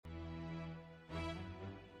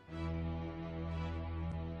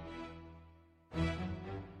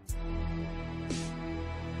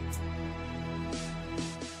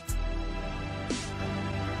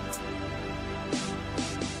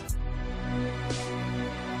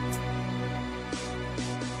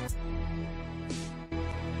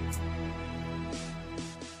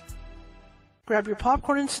grab your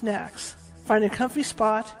popcorn and snacks. Find a comfy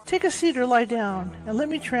spot, take a seat or lie down, and let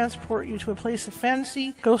me transport you to a place of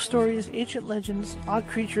fantasy, ghost stories, ancient legends, odd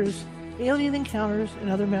creatures, alien encounters, and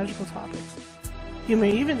other magical topics. You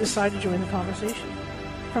may even decide to join the conversation.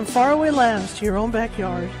 From faraway lands to your own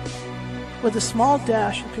backyard, with a small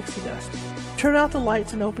dash of pixie dust. Turn out the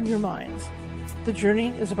lights and open your minds. The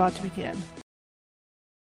journey is about to begin.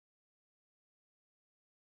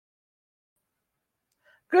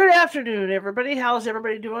 Good afternoon, everybody. How's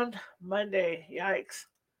everybody doing? Monday. Yikes.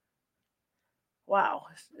 Wow.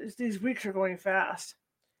 These weeks are going fast.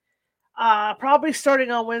 Probably starting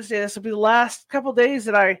on Wednesday. This will be the last couple days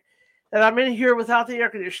that I'm in here without the air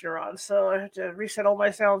conditioner on. So I have to reset all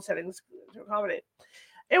my sound settings to accommodate.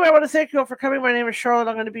 Anyway, I want to thank you all for coming. My name is Charlotte.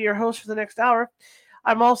 I'm going to be your host for the next hour.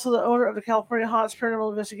 I'm also the owner of the California Haunts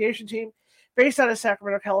Paranormal Investigation Team based out of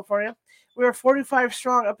Sacramento, California. We are 45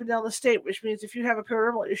 strong up and down the state, which means if you have a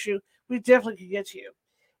paranormal issue, we definitely can get to you.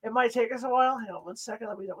 It might take us a while. Hang on 1 second.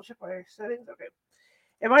 Let me double check my settings. Okay.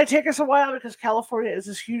 It might take us a while because California is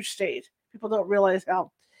this huge state. People don't realize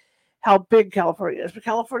how big California is, but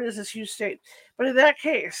California is this huge state. But in that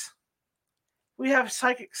case, we have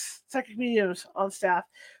psychic mediums on staff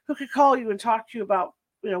who could call you and talk to you about,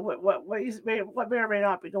 what may or may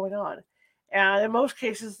not be going on. And in most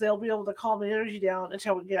cases, they'll be able to calm the energy down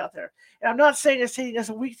until we get out there. And I'm not saying it's taking us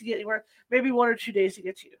a week to get anywhere, maybe 1 or 2 days to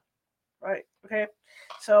get to you. Right? Okay?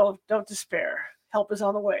 So don't despair. Help is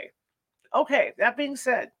on the way. Okay, that being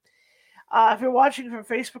said, if you're watching from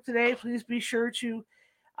Facebook today, please be sure to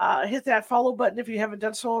hit that follow button if you haven't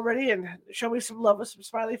done so already, and show me some love with some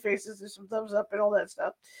smiley faces and some thumbs up and all that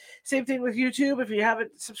stuff. Same thing with YouTube. If you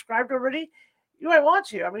haven't subscribed already, you might want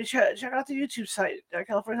to. I mean, check out the YouTube site,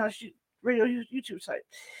 California Haunts Radio YouTube site,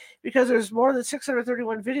 because there's more than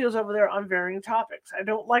 631 videos over there on varying topics. I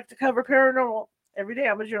don't like to cover paranormal every day.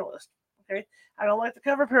 I'm a journalist. Okay, I don't like to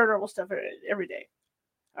cover paranormal stuff every day.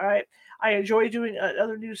 All right, I enjoy doing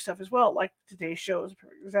other news stuff as well, like today's show is a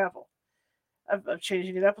perfect example of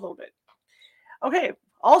changing it up a little bit. Okay,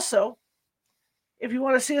 also, if you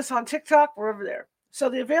want to see us on TikTok, we're over there. So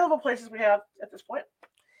the available places we have at this point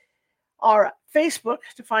are Facebook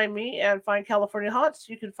to find me and find California Haunts.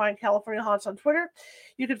 You can find California Haunts on Twitter.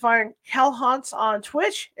 You can find Cal Haunts on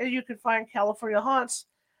Twitch, and you can find California Haunts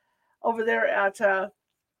over there at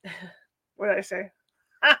what did I say?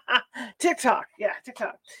 TikTok. Yeah,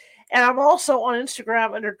 TikTok. And I'm also on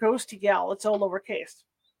Instagram under Ghosty Gal. It's all lowercase.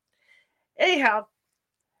 Anyhow,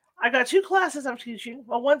 I got 2 classes I'm teaching.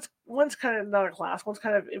 Well, one's kind of not a class. One's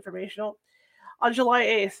kind of informational. On July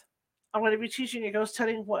 8th, I'm going to be teaching a ghost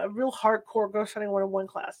hunting, a real hardcore ghost hunting 101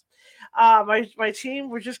 class. My team,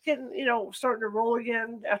 we're just getting, starting to roll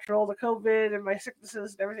again after all the COVID and my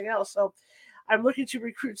sicknesses and everything else. So I'm looking to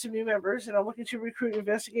recruit some new members, and I'm looking to recruit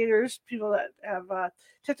investigators, people that have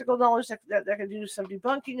technical knowledge that can do some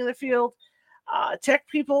debunking in the field, tech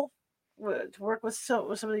people to work with some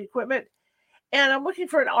of the equipment. And I'm looking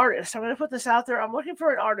for an artist. I'm going to put this out there. I'm looking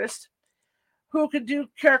for an artist who can do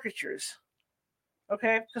caricatures.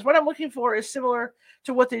 Okay? Because what I'm looking for is similar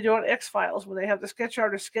to what they do on X-Files when they have the sketch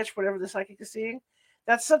artist sketch whatever the psychic is seeing.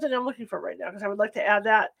 That's something I'm looking for right now because I would like to add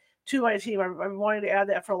that to my team. I've been wanting to add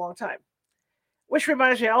that for a long time. Which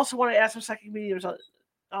reminds me, I also want to add some psychic mediums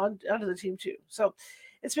onto the team too. So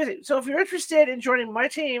it's busy. So if you're interested in joining my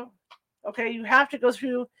team, okay, you have to go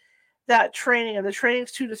through that training, and the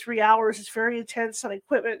training's 2 to 3 hours. It's very intense on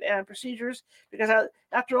equipment and procedures because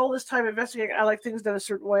after all this time investigating, I like things done a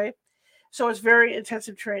certain way. So it's very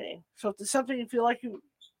intensive training. So if there's something you feel like you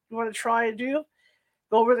want to try and do,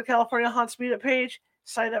 go over to the California Haunts Meetup page,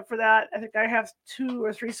 sign up for that. I think I have 2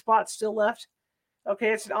 or 3 spots still left.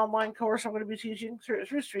 Okay, it's an online course I'm going to be teaching through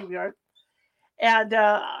StreamYard. And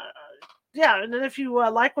and then if you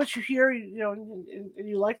like what you hear, and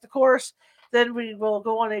you like the course, then we will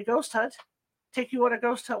go on a ghost hunt, take you on a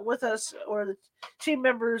ghost hunt with us, or the team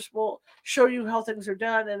members will show you how things are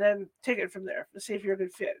done, and then take it from there to see if you're a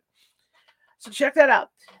good fit. So check that out.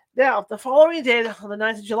 Now, the following day, on the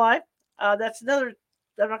 9th of July, that's another,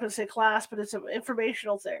 I'm not going to say class, but it's an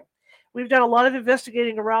informational thing. We've done a lot of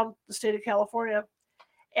investigating around the state of California,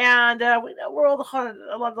 and we know where a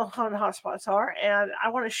lot of the haunted hotspots are, and I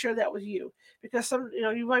want to share that with you because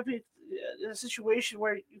you might be in a situation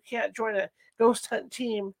where you can't join a ghost hunt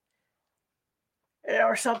team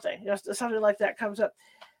or something, something like that comes up.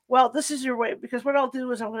 Well, this is your way, because what I'll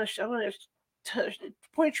do is I'm going to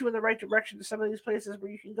point you in the right direction to some of these places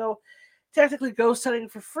where you can go technically ghost hunting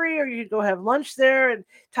for free, or you can go have lunch there and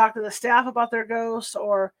talk to the staff about their ghosts,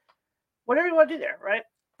 or whatever you want to do there, right?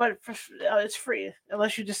 But it's free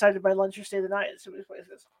unless you decide to buy lunch or stay the night at some of these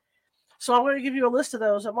places. So I'm going to give you a list of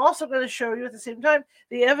those. I'm also going to show you at the same time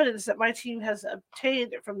the evidence that my team has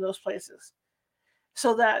obtained from those places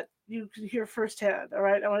so that you can hear firsthand. All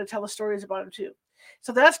right. I want to tell the stories about them too.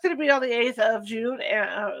 So that's going to be on the 8th of June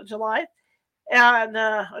and July. And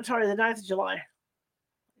I'm sorry, the 9th of July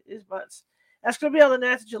is months. That's going to be on the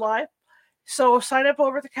 9th of July. So sign up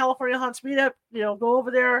over at the California Haunts Meetup. Go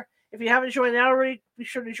over there. If you haven't joined that already, be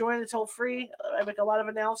sure to join. It's all free. I make a lot of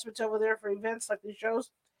announcements over there for events like these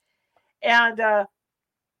shows. And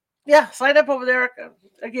sign up over there.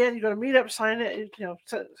 Again, you go to Meetup, sign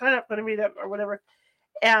up, go to Meetup or whatever,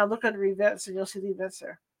 and look under events, and you'll see the events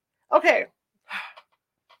there. Okay.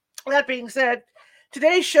 That being said,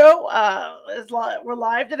 today's show we're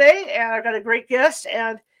live today, and I've got a great guest.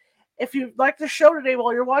 And if you like the show today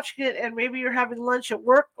while you're watching it, and maybe you're having lunch at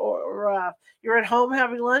work or you're at home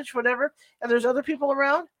having lunch, whatever, and there's other people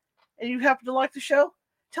around, and you happen to like the show,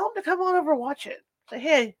 tell them to come on over and watch it. Say,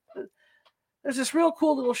 hey, there's this real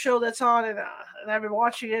cool little show that's on, and I've been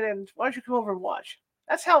watching it, and why don't you come over and watch?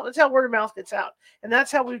 That's how word of mouth gets out, and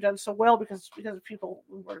that's how we've done so well because of people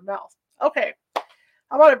with word of mouth. Okay,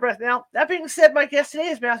 I'm out of breath now. That being said, my guest today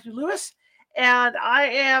is Matthew Lewis. And I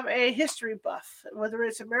am a history buff, whether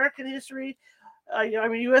it's American history,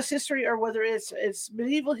 U.S. history, or whether it's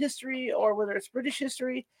medieval history, or whether it's British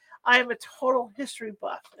history. I am a total history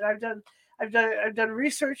buff, and I've done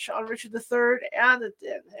research on Richard III and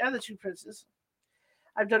the two princes.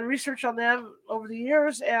 I've done research on them over the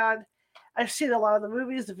years, and I've seen a lot of the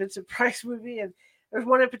movies, the Vincent Price movie, and there's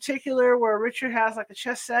one in particular where Richard has like a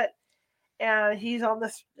chess set. And he's on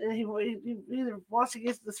this, and he either wants to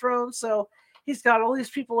get to the throne, so he's got all these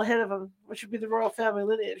people ahead of him, which would be the royal family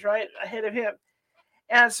lineage, right, ahead of him.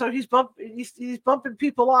 And so he's bumping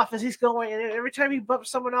people off as he's going, and every time he bumps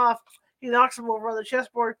someone off, he knocks them over on the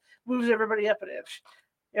chessboard, moves everybody up an inch,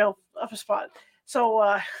 up a spot.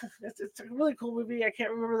 So it's a really cool movie. I can't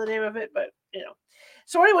remember the name of it, but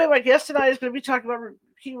So anyway, my guest tonight is going to be talking about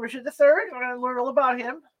King Richard III. We're going to learn all about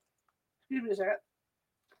him. Excuse me a second.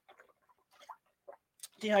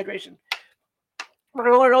 Dehydration. We're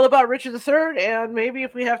going to learn all about Richard III, and maybe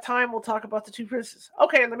if we have time, we'll talk about the two princes.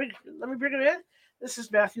 Okay, let me bring him in. This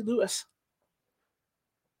is Matthew Lewis.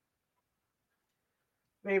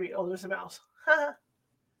 Maybe. Oh, there's a mouse.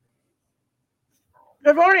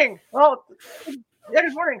 Good morning. Oh, yeah,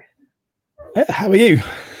 good morning. How are you?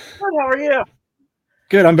 Good, how are you?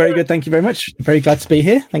 Good, I'm very good. Thank you very much. Very glad to be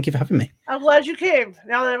here. Thank you for having me. I'm glad you came.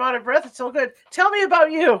 Now that I'm out of breath, it's all good. Tell me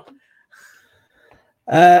about you.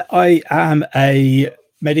 I am a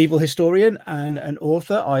medieval historian and an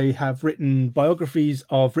author. I have written biographies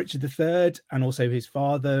of Richard III and also his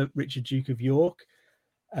father, Richard, Duke of York,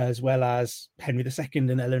 as well as Henry II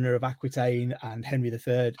and Eleanor of Aquitaine and Henry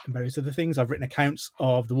III and various other things. I've written accounts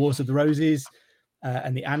of the Wars of the Roses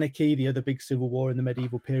and the Anarchy, the other big civil war in the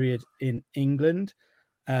medieval period in England.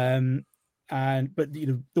 But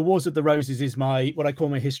the Wars of the Roses is what I call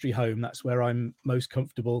my history home. That's where I'm most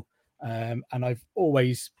comfortable. And I've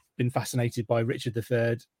always been fascinated by Richard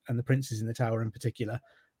III and the princes in the Tower in particular,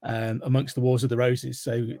 amongst the Wars of the Roses.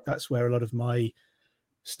 So that's where a lot of my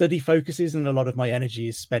study focuses and a lot of my energy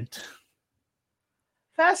is spent.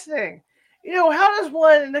 Fascinating. How does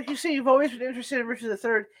one, like you say, you've always been interested in Richard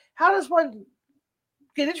III. How does one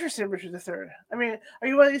get interested in Richard III? I mean, are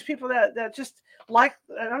you one of these people that just like,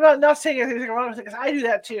 I'm not saying anything wrong with it, because I do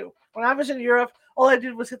that too. When I was in Europe, all I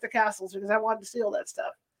did was hit the castles because I wanted to see all that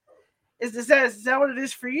stuff. Is that what it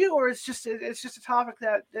is for you, or it's just a topic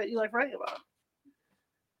that you like writing about?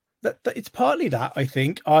 It's partly that, I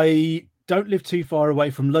think. I don't live too far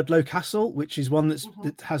away from Ludlow Castle, which is one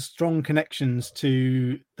that has strong connections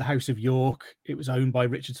to the House of York. It was owned by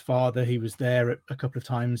Richard's father. He was there a couple of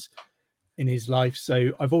times in his life,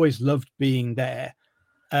 so I've always loved being there.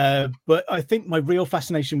 But I think my real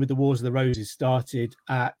fascination with the Wars of the Roses started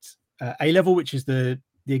at A-level, which is the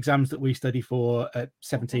exams that we study for at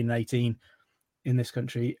 17 and 18 in this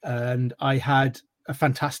country. And I had a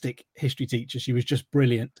fantastic history teacher. She was just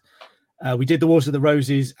brilliant. We did the Wars of the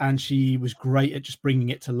Roses, and she was great at just bringing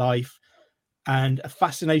it to life. And a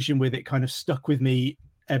fascination with it kind of stuck with me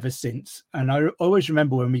ever since. And I always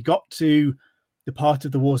remember when we got to the part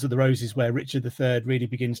of the Wars of the Roses where Richard III really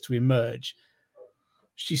begins to emerge,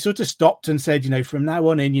 she sort of stopped and said, from now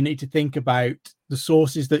on in, you need to think about the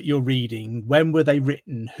sources that you're reading. When were they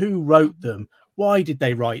written? Who wrote them? Why did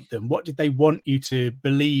they write them? What did they want you to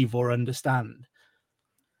believe or understand?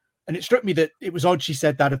 And it struck me that it was odd she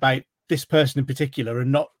said that about this person in particular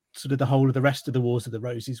and not sort of the whole of the rest of the Wars of the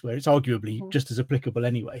Roses, where it's arguably just as applicable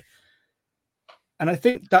anyway. And I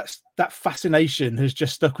think that fascination has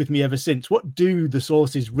just stuck with me ever since. What do the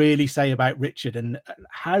sources really say about Richard, and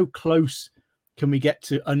how close can we get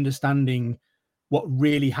to understanding what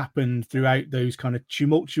really happened throughout those kind of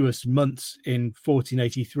tumultuous months in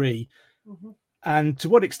 1483? And to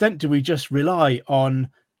what extent do we just rely on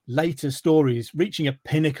later stories reaching a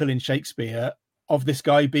pinnacle in Shakespeare of this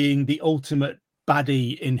guy being the ultimate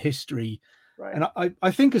baddie in history? Right. And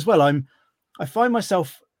I think as well, I find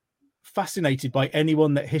myself fascinated by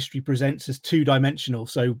anyone that history presents as two-dimensional.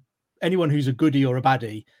 So anyone who's a goodie or a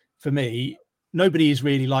baddie, for me, nobody is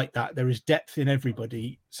really like that. There is depth in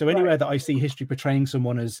everybody. So anywhere that I see history portraying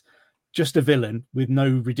someone as just a villain with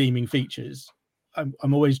no redeeming features,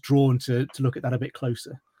 I'm always drawn to look at that a bit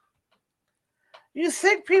closer. You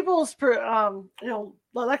think people's,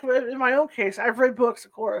 like in my own case, I've read books,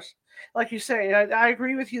 of course, like you say. I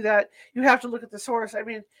agree with you that you have to look at the source. I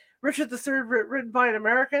mean, Richard III written by an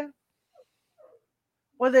American.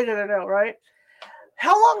 What are they going to know, right?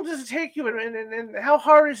 How long does it take you, and how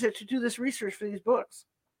hard is it to do this research for these books?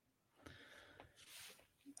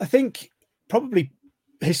 I think probably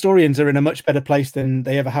historians are in a much better place than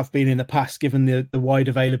they ever have been in the past, given the wide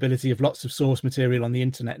availability of lots of source material on the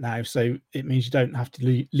internet now. So it means you don't have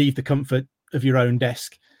to leave the comfort of your own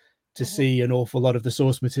desk to see an awful lot of the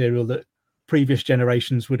source material that previous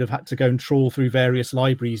generations would have had to go and trawl through various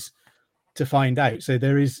libraries to find out. So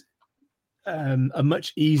there is a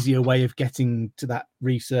much easier way of getting to that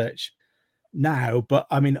research now. But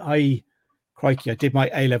I mean, I did my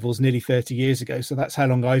A-levels nearly 30 years ago. So that's how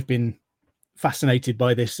long I've been fascinated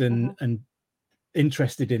by this and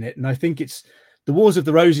interested in it. And I think it's the Wars of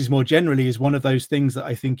the Roses more generally is one of those things that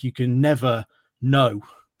I think you can never know.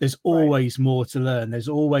 There's always more to learn. There's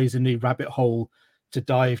always a new rabbit hole to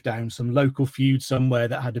dive down, some local feud somewhere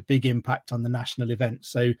that had a big impact on the national event.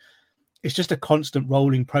 So it's just a constant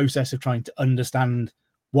rolling process of trying to understand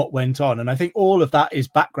what went on. And I think all of that is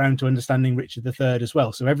background to understanding Richard III as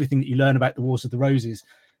well. So everything that you learn about the Wars of the Roses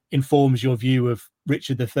informs your view of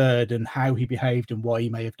Richard III and how he behaved and why he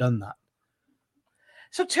may have done that.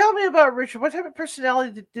 So tell me about Richard. What type of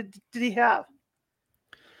personality did he have?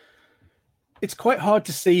 It's quite hard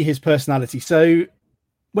to see his personality. So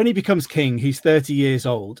when he becomes king, he's 30 years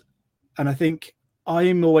old. And I think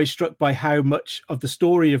I'm always struck by how much of the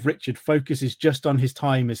story of Richard focuses just on his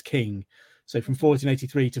time as king. So from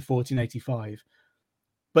 1483 to 1485.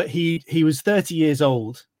 But he was 30 years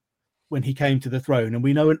old when he came to the throne. And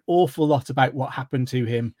we know an awful lot about what happened to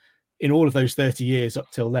him in all of those 30 years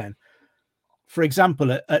up till then. For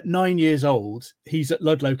example, at 9 years old, he's at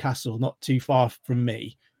Ludlow Castle, not too far from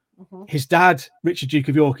me. His dad, Richard, Duke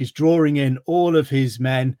of York, is drawing in all of his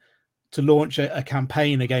men to launch a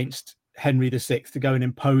campaign against Henry VI to go and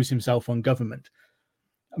impose himself on government.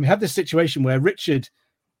 And we have this situation where Richard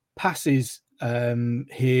passes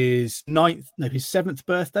his seventh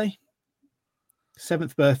birthday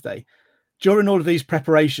during all of these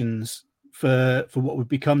preparations for what would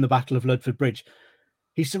become the Battle of Ludford Bridge.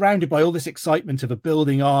 He's surrounded by all this excitement of a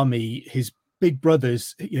building army, his big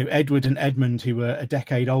brothers, Edward and Edmund, who were a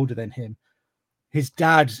decade older than him, his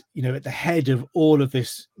dad, at the head of all of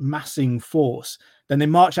this massing force. Then they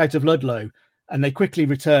march out of Ludlow and they quickly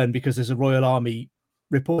return because there's a royal army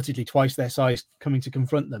reportedly twice their size coming to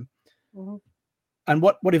confront them. And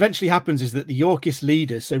what eventually happens is that the Yorkist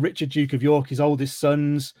leaders, so Richard, Duke of York, his oldest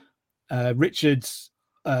sons, Richard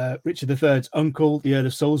III's uncle, the Earl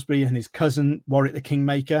of Salisbury, and his cousin, Warwick the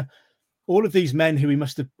Kingmaker, all of these men who he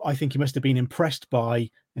must have been impressed by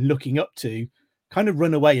and looking up to, kind of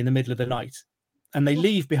run away in the middle of the night. And they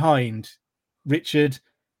leave behind Richard,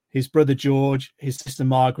 his brother George, his sister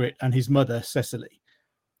Margaret, and his mother Cecily.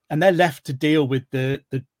 And they're left to deal with the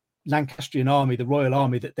Lancastrian army, the royal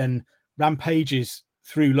army that then rampages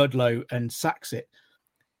through Ludlow and sacks it.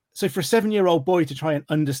 So for a 7-year-old boy to try and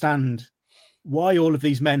understand why all of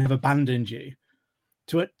these men have abandoned you,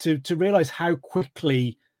 to realize how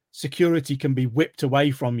quickly security can be whipped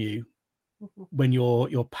away from you when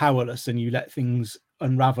you're powerless and you let things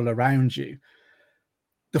unravel around you.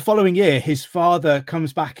 The following year, his father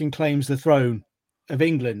comes back and claims the throne of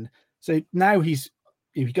England. So now he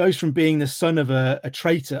goes from being the son of a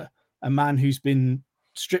traitor, a man who's been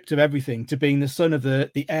stripped of everything, to being the son of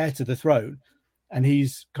the heir to the throne. And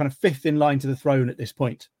he's kind of fifth in line to the throne at this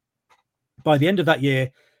point. By the end of that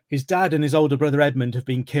year, his dad and his older brother Edmund have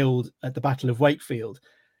been killed at the Battle of Wakefield.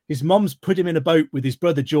 His mom's put him in a boat with his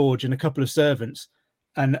brother George and a couple of servants,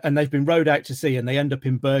 and they've been rowed out to sea, and they end up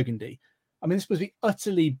in Burgundy. I mean, this must be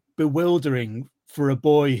utterly bewildering for a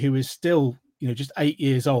boy who is still, just 8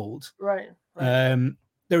 years old. Right.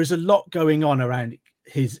 There is a lot going on around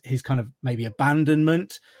his kind of maybe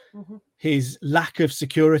abandonment, his lack of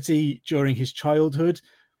security during his childhood.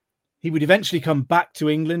 He would eventually come back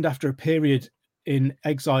to England after a period in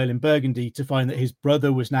exile in Burgundy to find that his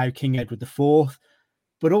brother was now King Edward IV,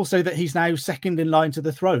 but also that he's now second in line to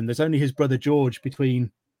the throne. There's only his brother George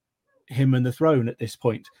between him and the throne at this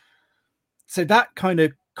point. So that kind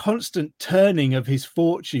of constant turning of his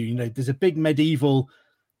fortune, you know, there's a big medieval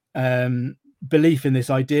belief in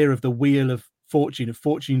this idea of the wheel of fortune, of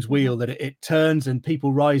fortune's wheel, that it turns and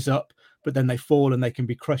people rise up, but then they fall and they can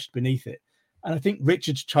be crushed beneath it. And I think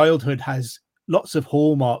Richard's childhood has lots of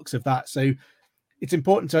hallmarks of that. So it's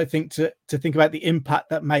important, I think, to think about the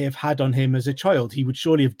impact that may have had on him as a child. He would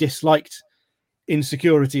surely have disliked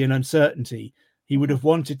insecurity and uncertainty. He would have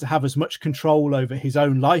wanted to have as much control over his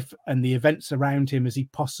own life and the events around him as he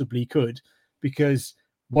possibly could, because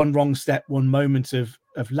one wrong step, one moment of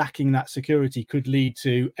lacking that security could lead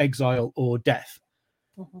to exile or death.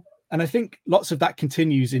 And I think lots of that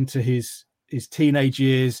continues into his teenage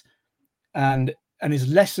years and is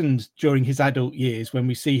lessened during his adult years, when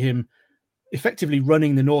we see him effectively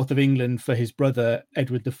running the north of England for his brother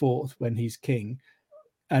Edward IV when he's king.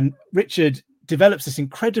 And Richard develops this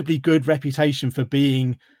incredibly good reputation for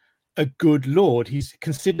being a good lord. He's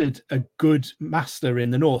considered a good master in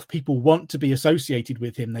the north. People want to be associated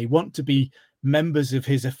with him. They want to be members of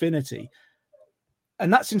his affinity.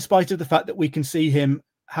 And that's in spite of the fact that we can see him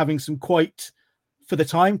having some quite, for the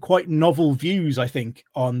time, quite novel views, I think,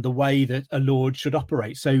 on the way that a lord should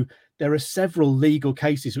operate. So there are several legal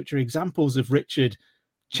cases which are examples of Richard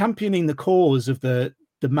championing the cause of the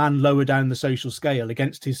man lower down the social scale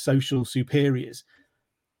against his social superiors.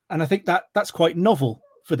 And I think that's quite novel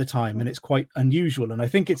for the time, and it's quite unusual. And I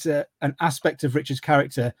think it's an aspect of Richard's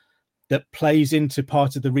character that plays into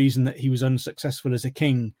part of the reason that he was unsuccessful as a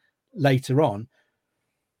king later on.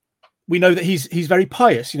 We know that he's very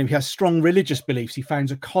pious. You know, he has strong religious beliefs. He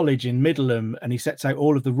founds a college in Middleham, and he sets out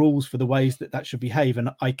all of the rules for the ways that should behave. And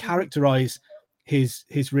I characterize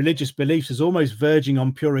his religious beliefs as almost verging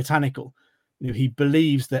on puritanical. You know, he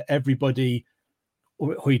believes that everybody,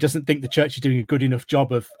 or he doesn't think the church is doing a good enough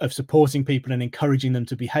job of supporting people and encouraging them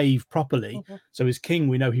to behave properly. So as king,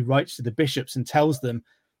 we know he writes to the bishops and tells them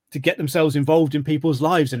to get themselves involved in people's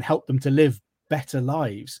lives and help them to live better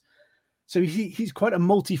lives. So he's quite a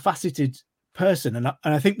multifaceted person. And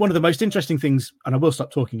I think one of the most interesting things, and I will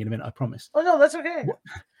stop talking in a minute, I promise. Oh, no, that's okay.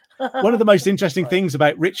 One of the most interesting things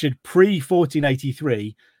about Richard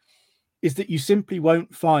pre-1483 is that you simply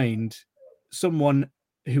won't find someone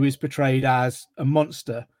who is portrayed as a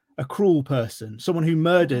monster, a cruel person, someone who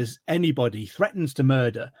murders anybody, threatens to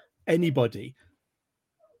murder anybody.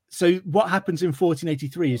 So what happens in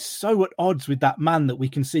 1483 is so at odds with that man that we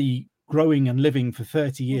can see growing and living for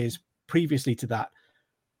 30 years previously to that,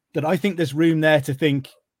 that I think there's room there to think,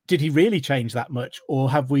 did he really change that much,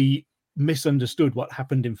 or have we misunderstood what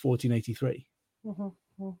happened in 1483?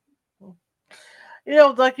 You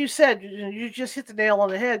know, like you said, you just hit the nail on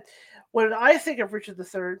the head. When I think of Richard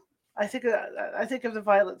III, I think of the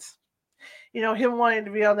violence. You know, him wanting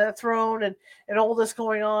to be on that throne and all this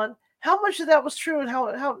going on. How much of that was true, and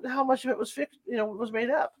how much of it was was made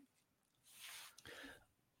up?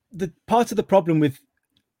 The part of the problem with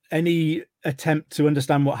any attempt to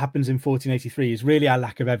understand what happens in 1483 is really our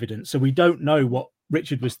lack of evidence. So we don't know what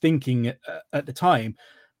Richard was thinking at the time,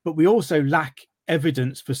 but we also lack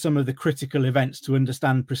evidence for some of the critical events to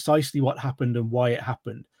understand precisely what happened and why it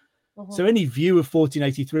happened. So any view of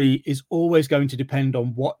 1483 is always going to depend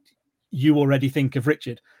on what you already think of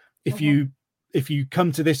Richard. If you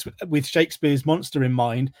come to this with Shakespeare's monster in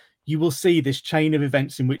mind, you will see this chain of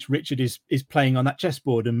events in which Richard is playing on that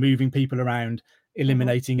chessboard and moving people around,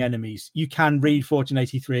 eliminating enemies. You can read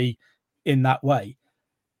 1483 in that way,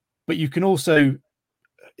 but you can also,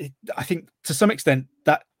 I think to some extent,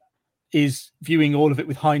 that is viewing all of it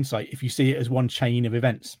with hindsight if you see it as one chain of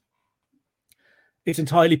events. It's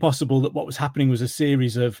entirely possible that what was happening was a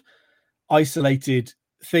series of isolated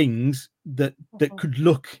things that could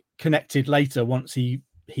look connected later once he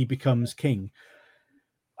becomes king.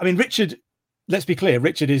 I mean, Richard, let's be clear,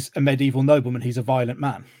 Richard is a medieval nobleman. He's a violent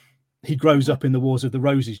man. He grows up in the Wars of the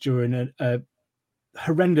Roses during a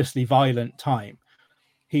horrendously violent time.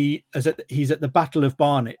 He's at the Battle of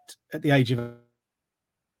Barnet at the age of...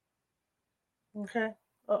 Okay.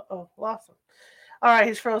 Lost him. All right,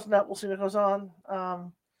 he's frozen up. We'll see what goes on.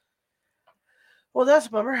 Well, that's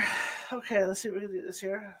a bummer. Okay, let's see if we can do this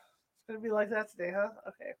here. It's going to be like that today, huh?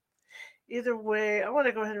 Okay. Either way, I want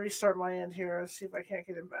to go ahead and restart my end here and see if I can't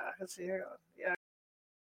get him back. Let's see. Hang on. Yeah.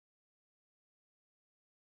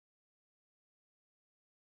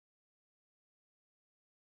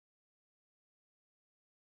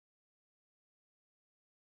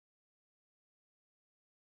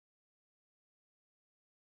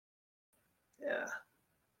 Yeah.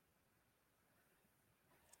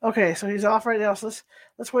 Okay, so he's off right now. So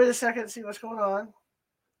let's wait a second and see what's going on.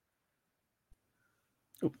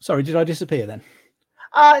 Oh, sorry, did I disappear then?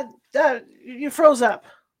 You froze up.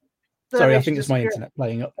 Sorry, I think it's my internet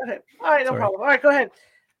playing up. Okay. All right, no problem. All right, go ahead.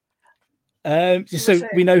 So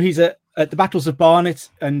we know he's at the battles of Barnet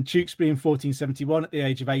and Tewkesbury in 1471 at the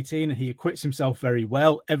age of 18, and he acquits himself very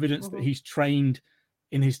well, evidence that he's trained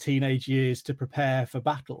in his teenage years to prepare for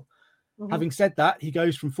battle. Having said that, he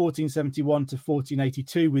goes from 1471 to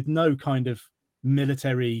 1482 with no kind of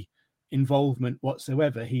military involvement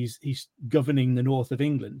whatsoever. He's governing the north of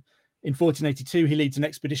England. In 1482, he leads an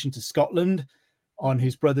expedition to Scotland on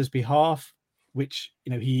his brother's behalf, which,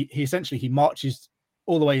 you know, he essentially marches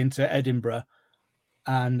all the way into Edinburgh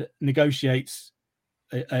and negotiates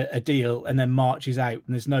a deal and then marches out.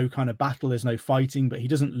 And there's no kind of battle, there's no fighting, but he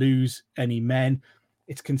doesn't lose any men.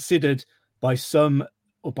 It's considered by some,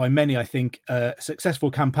 or by many, I think, a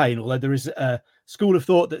successful campaign, although there is a school of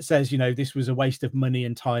thought that says, you know, this was a waste of money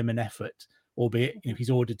and time and effort, albeit, you know, he's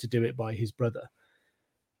ordered to do it by his brother.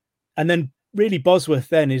 And then really Bosworth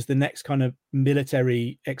then is the next kind of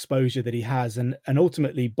military exposure that he has. And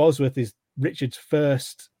ultimately Bosworth is Richard's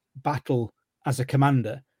first battle as a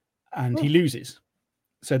commander, and he loses.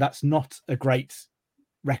 So that's not a great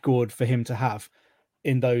record for him to have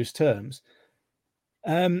in those terms.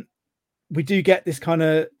 We do get this kind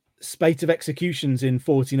of spate of executions in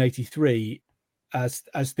 1483 as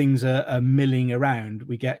things are milling around.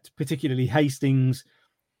 We get particularly Hastings,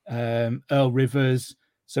 Earl Rivers,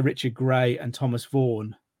 Sir Richard Grey, and Thomas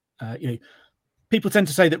Vaughan. You know, people tend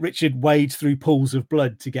to say that Richard wades through pools of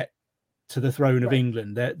blood to get to the throne of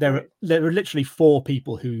England. There are literally 4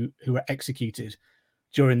 people who are executed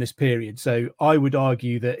during this period. So I would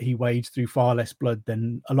argue that he wades through far less blood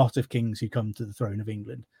than a lot of kings who come to the throne of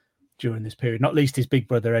England during this period, not least his big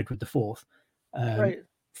brother Edward IV,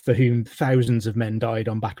 for whom thousands of men died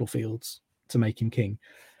on battlefields to make him king.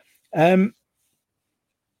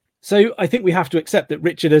 So I think we have to accept that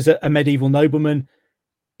Richard, as a medieval nobleman,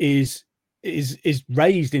 is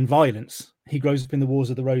raised in violence. He grows up in the Wars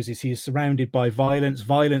of the Roses. He is surrounded by violence.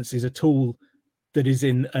 Violence is a tool that is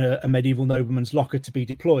in a medieval nobleman's locker to be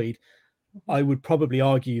deployed. I would probably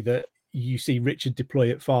argue that you see Richard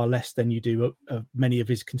deploy it far less than you do of many of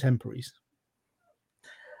his contemporaries.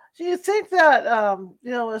 Do you think that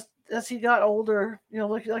you know, as he got older, you know,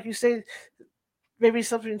 like you say, maybe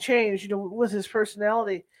something changed, you know, with his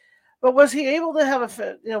personality? But was he able to have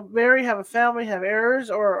marry, have a family, have heirs,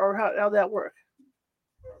 or how'd that work?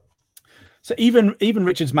 So even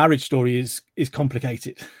Richard's marriage story is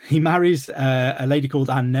complicated. He marries a lady called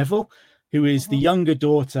Anne Neville, who is the younger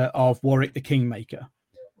daughter of Warwick the Kingmaker.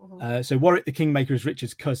 So Warwick the Kingmaker is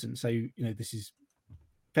Richard's cousin. So, you know, this is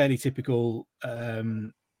fairly typical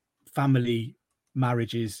family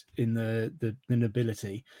marriages in the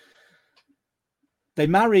nobility. They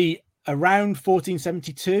marry around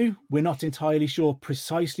 1472. We're not entirely sure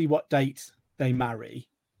precisely what date they marry.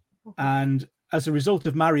 And as a result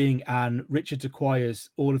of marrying Anne, Richard acquires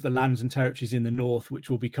all of the lands and territories in the north, which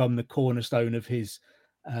will become the cornerstone of his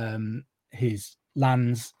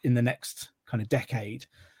lands in the next kind of decade.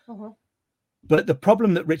 But the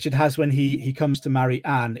problem that Richard has when he comes to marry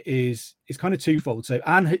Anne is kind of twofold. So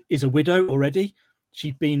Anne is a widow already.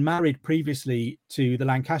 She'd been married previously to the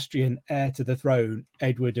Lancastrian heir to the throne,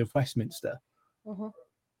 Edward of Westminster,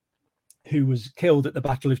 who was killed at the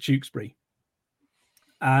Battle of Tewkesbury.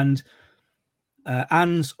 And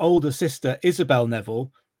Anne's older sister, Isabel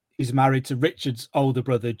Neville, is married to Richard's older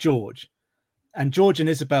brother, George. And George and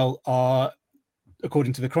Isabel are,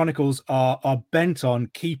 according to the chronicles, are bent on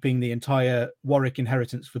keeping the entire Warwick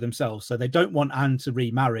inheritance for themselves. So they don't want Anne to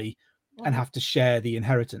remarry and have to share the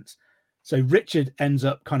inheritance. So Richard ends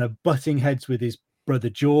up kind of butting heads with his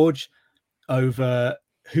brother George over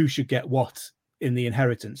who should get what in the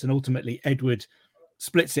inheritance. And ultimately, Edward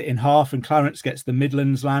splits it in half, and Clarence gets the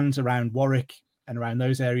Midlands lands around Warwick and around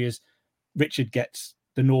those areas. Richard gets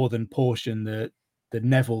the northern portion, the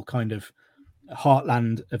Neville kind of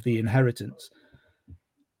heartland of the inheritance.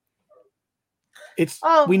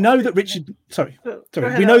 We know that Richard.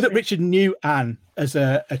 We know that Richard knew Anne as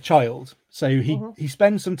a child. So he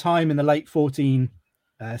spends some time in the late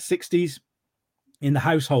 1460s in the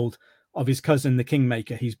household of his cousin, the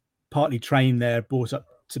Kingmaker. He's partly trained there, brought up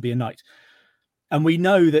to be a knight. And we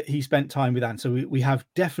know that he spent time with Anne. So we have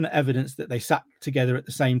definite evidence that they sat together at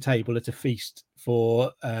the same table at a feast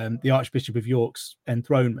for the Archbishop of York's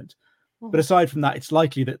enthronement. But aside from that, it's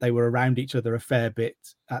likely that they were around each other a fair bit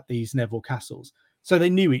at these Neville castles. So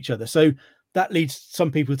they knew each other. So that leads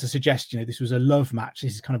some people to suggest, you know, this was a love match.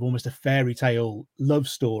 This is kind of almost a fairy tale love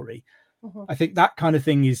story. I think that kind of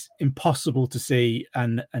thing is impossible to see,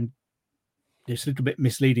 and it's a little bit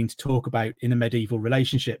misleading to talk about in a medieval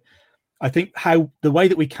relationship. I think the way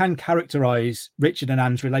that we can characterize Richard and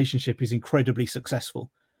Anne's relationship is incredibly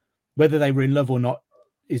successful. Whether they were in love or not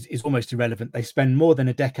is almost irrelevant. They spend more than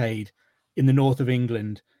a decade in the north of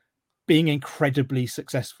England being incredibly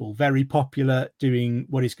successful, very popular, doing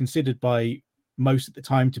what is considered by most at the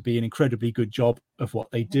time to be an incredibly good job of what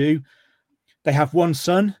they do. They have one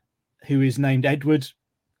son who is named Edward,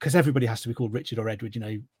 because everybody has to be called Richard or Edward.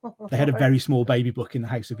 They had a very small baby book in the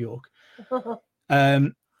House of York.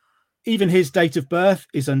 Even his date of birth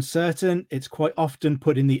is uncertain. It's quite often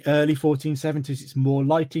put in the early 1470s. It's more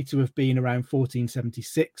likely to have been around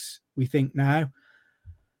 1476, we think now.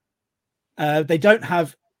 They don't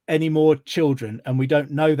have any more children, and we don't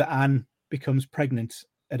know that Anne becomes pregnant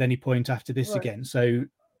at any point after this again. So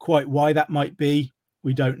quite why that might be,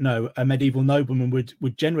 we don't know. A medieval nobleman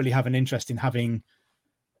would generally have an interest in having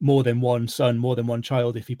more than one son, more than one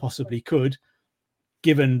child, if he possibly could.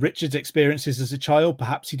 Given Richard's experiences as a child,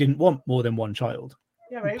 perhaps he didn't want more than one child.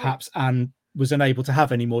 Perhaps Anne was unable to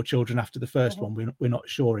have any more children after the first one. We're not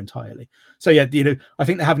sure entirely. So yeah, I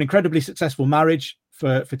think they have an incredibly successful marriage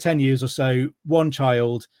for 10 years or so. One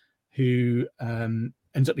child who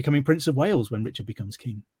ends up becoming Prince of Wales when Richard becomes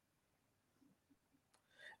king.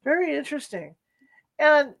 Very interesting.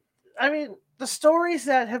 And I mean, the stories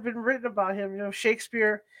that have been written about him,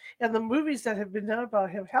 Shakespeare, and the movies that have been done about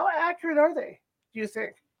him, how accurate are they, do you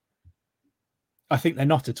think? I think they're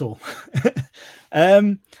not at all.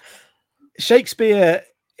 Shakespeare,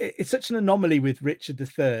 it's such an anomaly with Richard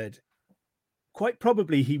III. Quite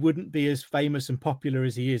probably he wouldn't be as famous and popular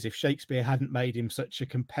as he is if Shakespeare hadn't made him such a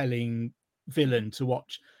compelling villain to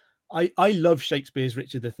watch. I love Shakespeare's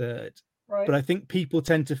Richard III, but I think people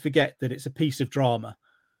tend to forget that it's a piece of drama.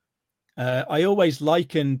 I always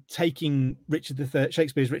liken taking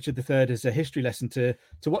Shakespeare's Richard III as a history lesson to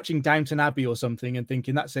watching Downton Abbey or something and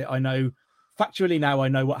thinking, that's it, I know factually now, I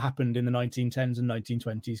know what happened in the 1910s and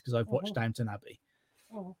 1920s because I've watched Downton Abbey.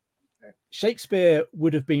 Shakespeare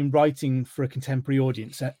would have been writing for a contemporary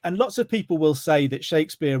audience, and lots of people will say that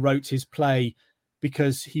Shakespeare wrote his play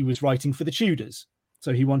because he was writing for the Tudors,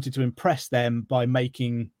 so he wanted to impress them by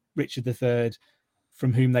making Richard III,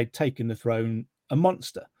 from whom they'd taken the throne, a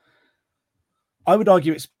monster. I would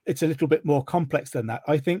argue it's a little bit more complex than that.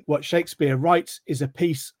 I think what Shakespeare writes is a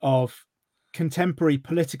piece of contemporary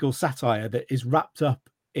political satire that is wrapped up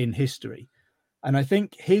in history. And I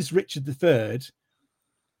think his Richard III,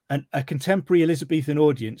 and a contemporary Elizabethan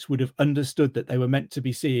audience would have understood that they were meant to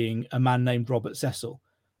be seeing a man named Robert Cecil,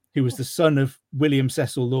 who was the son of William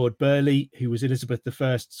Cecil Lord Burleigh, who was Elizabeth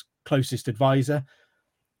I's closest advisor.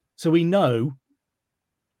 So we know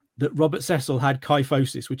that Robert Cecil had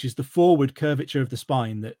kyphosis, which is the forward curvature of the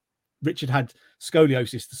spine, that Richard had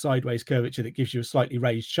scoliosis, the sideways curvature that gives you a slightly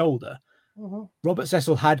raised shoulder. Robert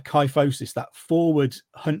Cecil had kyphosis, that forward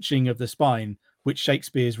hunching of the spine, which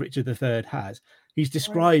Shakespeare's Richard III has. He's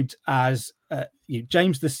described as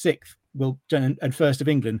James VI and First of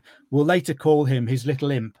England will later call him his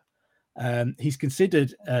little imp. He's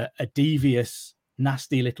considered a devious,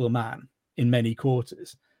 nasty little man in many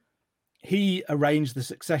quarters. He arranged the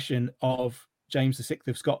succession of James VI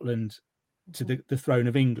of Scotland to the throne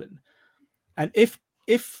of England. And if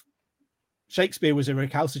Shakespeare was a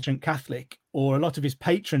recalcitrant Catholic, or a lot of his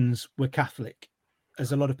patrons were Catholic,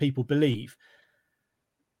 as a lot of people believe,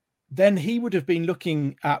 then he would have been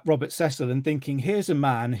looking at Robert Cecil and thinking, here's a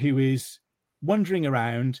man who is wandering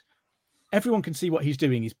around. Everyone can see what he's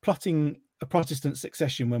doing. He's plotting a Protestant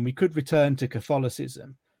succession when we could return to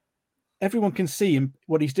Catholicism. Everyone can see him,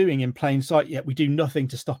 what he's doing in plain sight, yet we do nothing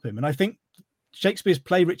to stop him. And I think Shakespeare's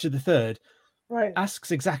play Richard III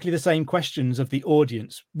asks exactly the same questions of the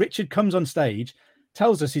audience. Richard comes on stage,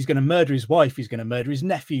 tells us he's going to murder his wife, he's going to murder his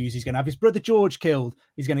nephews, he's going to have his brother George killed,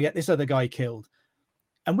 he's going to get this other guy killed.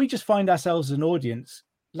 And we just find ourselves as an audience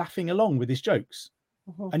laughing along with his jokes.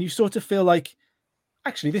 And you sort of feel like,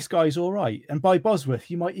 actually, this guy's all right. And by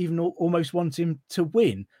Bosworth, you might even almost want him to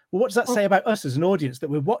win. Well, what does that say about us as an audience, that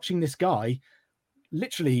we're watching this guy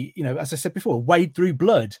literally, as I said before, wade through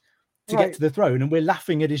blood to get to the throne, and we're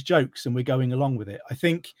laughing at his jokes and we're going along with it? I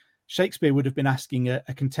think Shakespeare would have been asking a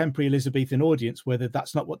contemporary Elizabethan audience whether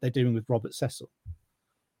that's not what they're doing with Robert Cecil.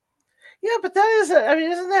 Yeah, but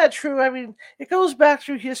isn't that true? I mean, it goes back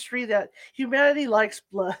through history that humanity likes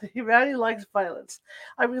blood. Humanity likes violence.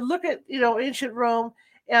 I mean, look at, ancient Rome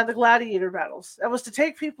and the gladiator battles. That was to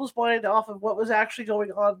take people's mind off of what was actually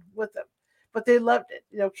going on with them. But they loved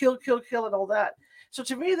it, kill, and all that. So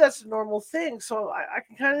to me, that's a normal thing. So I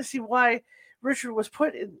can kind of see why Richard was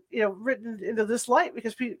put in, written into this light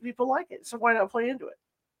because people like it. So why not play into it?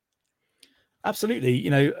 Absolutely.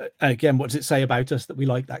 And again, what does it say about us that we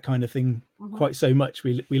like that kind of thing quite so much?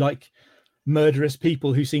 We like murderous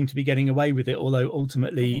people who seem to be getting away with it, although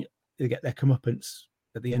ultimately they get their comeuppance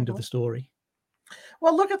at the end of the story.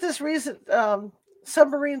 Well, look at this recent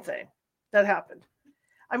submarine thing that happened.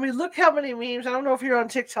 I mean, look how many memes. I don't know if you're on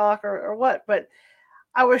TikTok or what, but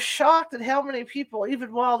I was shocked at how many people,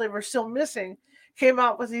 even while they were still missing, came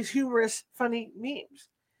out with these humorous, funny memes.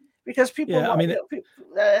 Because people, I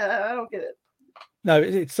don't get it. No,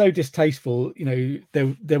 it's so distasteful.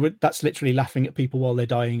 That's literally laughing at people while they're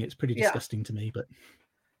dying. It's pretty disgusting to me. But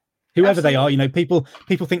whoever they are, people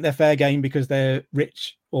think they're fair game because they're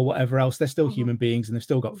rich or whatever else. They're still human beings and they've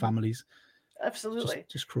still got families. Absolutely,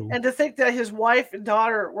 just cruel. And to think that his wife and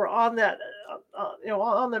daughter were on that,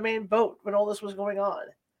 on the main boat when all this was going on.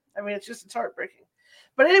 I mean, it's heartbreaking.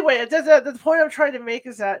 But anyway, the point I'm trying to make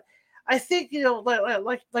is that I think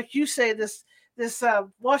like you say, this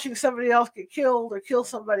watching somebody else get killed or kill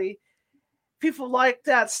somebody, people like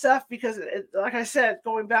that stuff because, like I said,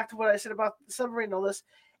 going back to what I said about the submarine and all this,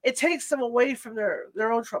 it takes them away from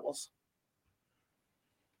their own troubles.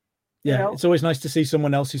 Yeah, it's always nice to see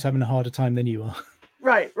someone else who's having a harder time than you are.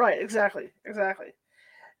 Right, exactly.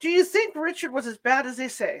 Do you think Richard was as bad as they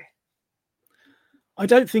say? I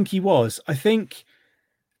don't think he was. I think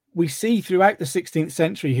we see throughout the 16th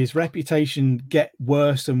century his reputation get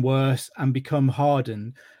worse and worse and become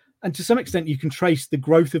hardened. And to some extent, you can trace the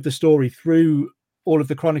growth of the story through all of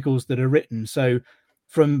the chronicles that are written. So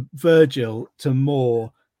from Virgil to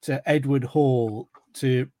More to Edward Hall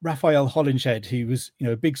to Raphael Holinshed, who was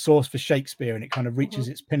a big source for Shakespeare, and it kind of reaches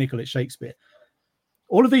its pinnacle at Shakespeare.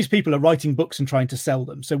 All of these people are writing books and trying to sell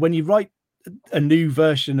them. So when you write a new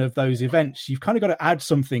version of those events, you've kind of got to add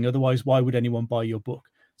something. Otherwise, why would anyone buy your book?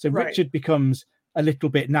 So Richard becomes a little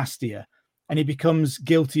bit nastier and he becomes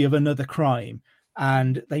guilty of another crime.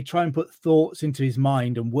 And they try and put thoughts into his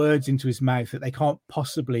mind and words into his mouth that they can't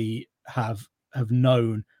possibly have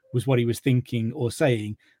known was what he was thinking or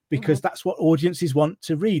saying, because that's what audiences want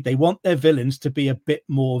to read. They want their villains to be a bit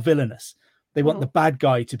more villainous. They want the bad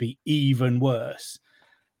guy to be even worse.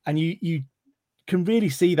 And you can really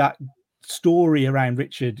see that story around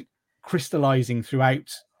Richard crystallizing throughout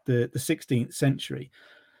the 16th century.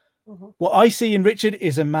 What I see in Richard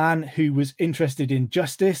is a man who was interested in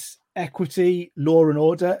justice, equity, law and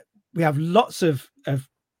order. We have lots of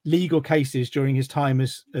legal cases during his time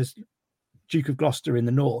as Duke of Gloucester in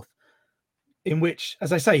the north, in which,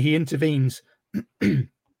 as I say, he intervenes.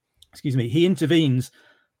 He intervenes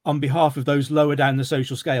on behalf of those lower down the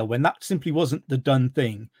social scale when that simply wasn't the done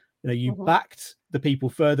thing. You backed the people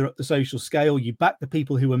further up the social scale. You backed the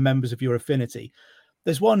people who were members of your affinity.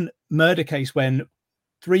 There's one murder case when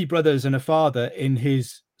 3 brothers and a father in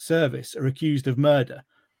his service are accused of murder,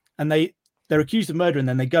 and they're accused of murder, and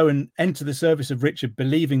then they go and enter the service of Richard,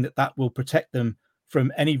 believing that will protect them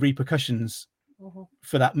from any repercussions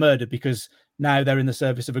for that murder, because now they're in the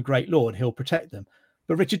service of a great lord, he'll protect them.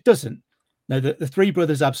 But Richard doesn't. No, the 3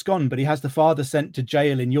 brothers abscond, but he has the father sent to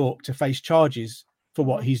jail in York to face charges for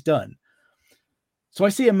what he's done. So I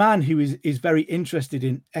see a man who is very interested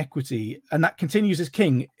in equity, and that continues as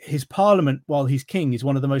king. His parliament, while he's king, is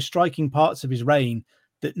one of the most striking parts of his reign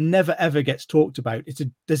that never, ever gets talked about.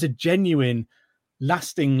 There's a genuine,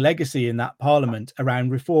 lasting legacy in that parliament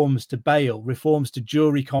around reforms to bail, reforms to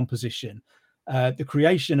jury composition, the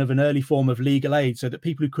creation of an early form of legal aid so that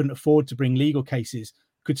people who couldn't afford to bring legal cases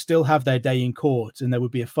could still have their day in court, and there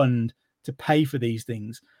would be a fund to pay for these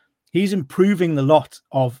things. He's improving the lot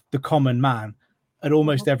of the common man at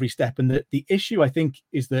almost every step. And the issue, I think,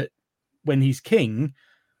 is that when he's king,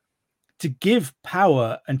 to give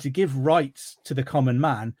power and to give rights to the common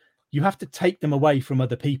man, you have to take them away from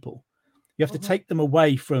other people. You have to take them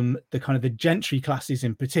away from the kind of the gentry classes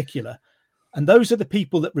in particular. And those are the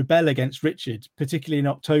people that rebel against Richard, particularly in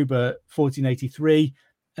October 1483,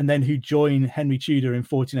 and then who join Henry Tudor in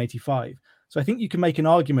 1485. So I think you can make an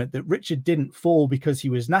argument that Richard didn't fall because he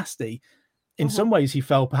was nasty. In some ways, he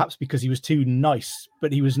fell perhaps because he was too nice,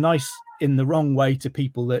 but he was nice in the wrong way to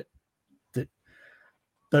people that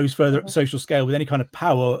those further up the social scale with any kind of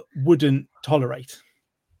power wouldn't tolerate.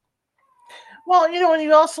 Well, and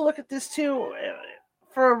you also look at this too,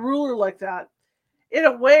 for a ruler like that, in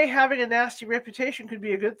a way, having a nasty reputation could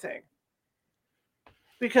be a good thing.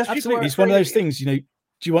 Because absolutely, it's one of those things, do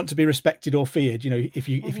you want to be respected or feared? If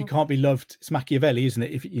you can't be loved, it's Machiavelli, isn't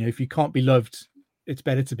it? If you can't be loved, it's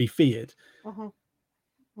better to be feared.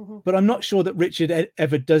 But I'm not sure that Richard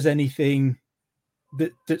ever does anything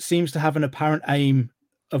that seems to have an apparent aim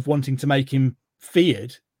of wanting to make him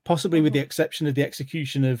feared. possibly with the exception of the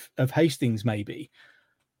execution of Hastings, maybe.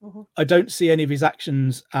 Mhm. I don't see any of his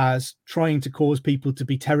actions as trying to cause people to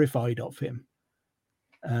be terrified of him.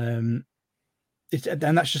 And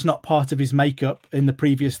that's just not part of his makeup in the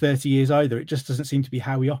previous 30 years either. It just doesn't seem to be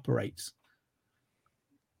how he operates.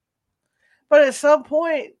 But at some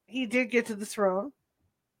point, he did get to the throne.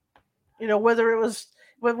 Whether it was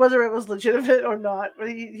legitimate or not, but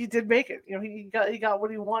he did make it. He got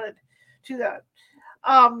what he wanted to that.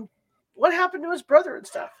 What happened to his brother and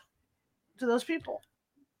stuff? To those people?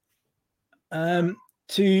 So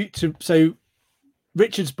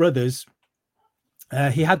Richard's brothers,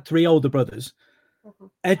 he had 3 older brothers. Mm-hmm.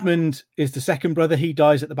 Edmund is the second brother. He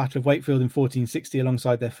dies at the Battle of Wakefield in 1460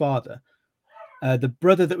 alongside their father. The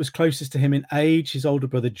brother that was closest to him in age, his older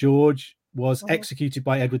brother George, was executed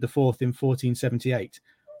by Edward IV in 1478.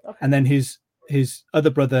 Okay. And then his other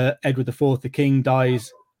brother, Edward IV, the king,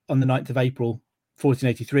 dies on the 9th of April,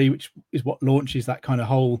 1483, which is what launches that kind of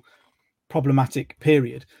whole problematic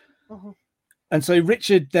period. Uh-huh. And so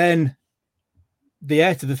Richard then, the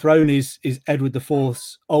heir to the throne is Edward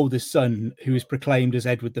IV's oldest son, who is proclaimed as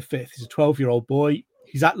Edward V. He's a 12-year-old boy.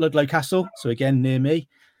 He's at Ludlow Castle, so again, near me,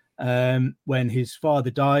 when his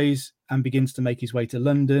father dies and begins to make his way to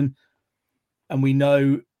London. And we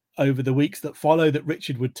know over the weeks that follow that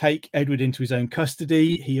Richard would take Edward into his own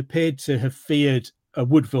custody. He appeared to have feared a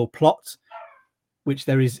Woodville plot, which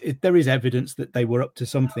there is evidence that they were up to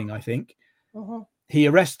something, I think. Uh-huh. He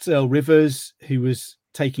arrests Earl Rivers, who was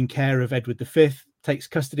taking care of Edward V, takes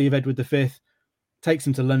custody of Edward V, takes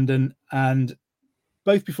him to London, and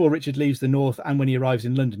both before Richard leaves the north and when he arrives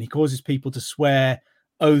in London, he causes people to swear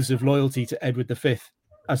oaths of loyalty to Edward V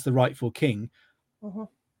as the rightful king. Uh-huh.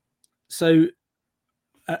 So,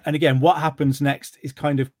 and again, what happens next is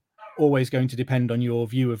kind of always going to depend on your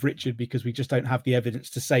view of Richard, because we just don't have the evidence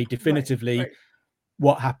to say definitively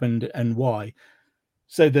what happened and why.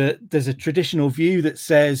 So there's a traditional view that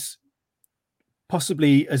says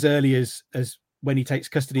possibly as early as when he takes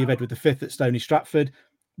custody of Edward V at Stony Stratford,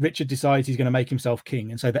 Richard decides he's going to make himself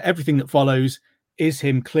king. And so that everything that follows is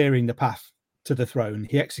him clearing the path to the throne.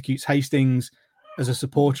 He executes Hastings as a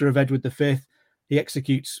supporter of Edward V. He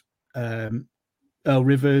executes Earl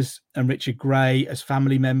Rivers and Richard Grey as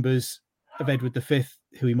family members of Edward V,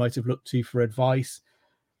 who he might have looked to for advice.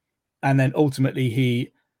 And then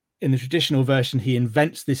ultimately in the traditional version, he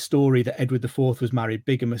invents this story that Edward IV was married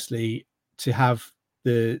bigamously to have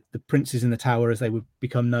the princes in the Tower, as they would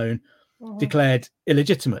become known, declared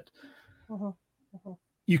illegitimate.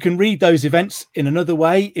 You can read those events in another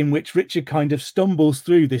way, in which Richard kind of stumbles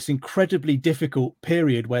through this incredibly difficult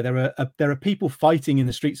period where there are people fighting in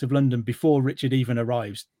the streets of London before Richard even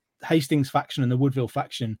arrives. The Hastings faction and the Woodville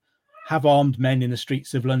faction have armed men in the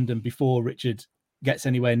streets of London before Richard gets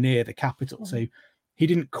anywhere near the capital. So he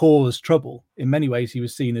didn't cause trouble. In many ways, he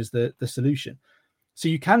was seen as the solution. So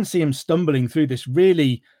you can see him stumbling through this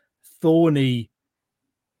really thorny,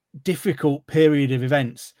 difficult period of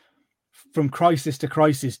events, from crisis to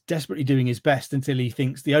crisis, desperately doing his best until he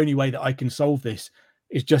thinks the only way that I can solve this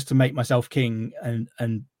is just to make myself king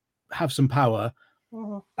and have some power.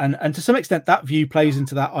 And to some extent, that view plays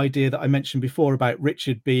into that idea that I mentioned before about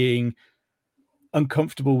Richard being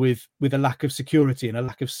uncomfortable with a lack of security and a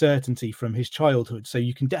lack of certainty from his childhood. So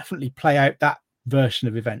you can definitely play out that version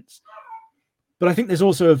of events. But I think there's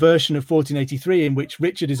also a version of 1483 in which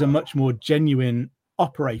Richard is a much more genuine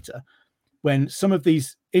operator, when some of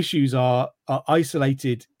these issues are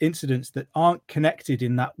isolated incidents that aren't connected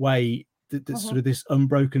in that way, that's sort of this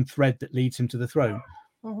unbroken thread that leads him to the throne.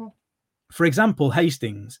 For example,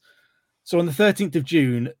 Hastings. So on the 13th of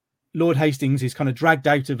June, Lord Hastings is kind of dragged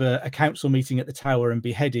out of a council meeting at the Tower and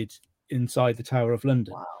beheaded inside the Tower of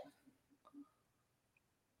London. Wow.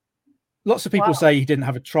 Lots of people say he didn't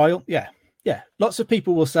have a trial. Yeah. Lots of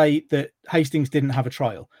people will say that Hastings didn't have a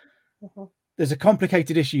trial. There's a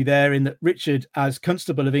complicated issue there in that Richard, as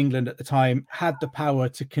Constable of England at the time, had the power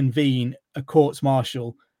to convene a courts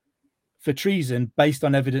martial for treason based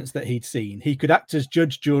on evidence that he'd seen. He could act as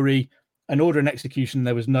judge, jury, and order an execution.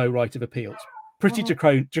 There was no right of appeals. Pretty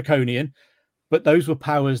draconian, but those were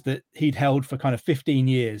powers that he'd held for kind of 15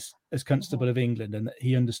 years as Constable of England, and that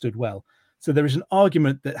he understood well. So there is an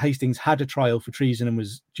argument that Hastings had a trial for treason and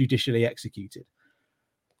was judicially executed.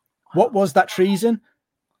 What was that treason?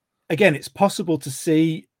 Again, it's possible to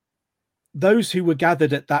see those who were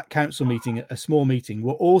gathered at that council meeting, a small meeting,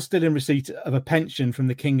 were all still in receipt of a pension from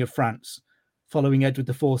the King of France following Edward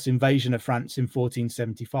IV's invasion of France in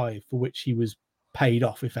 1475, for which he was paid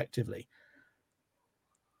off effectively.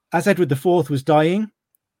 As Edward IV was dying,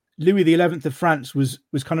 Louis XI of France was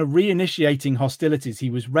kind of reinitiating hostilities. He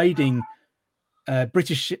was raiding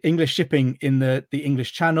British English shipping in the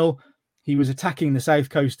English Channel. He was attacking the south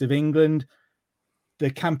coast of England. The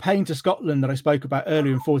campaign to Scotland that I spoke about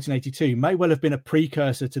earlier in 1482 may well have been a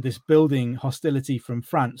precursor to this building hostility from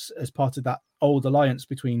France as part of that old alliance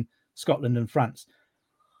between Scotland and France.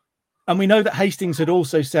 And we know that Hastings had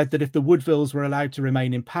also said that if the Woodvilles were allowed to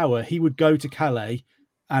remain in power, he would go to Calais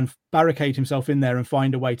and barricade himself in there and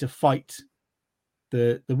find a way to fight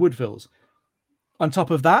the Woodvilles. On top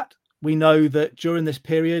of that, we know that during this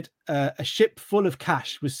period, a ship full of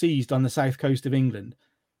cash was seized on the south coast of England.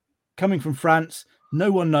 Coming from France, no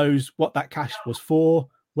one knows what that cash was for,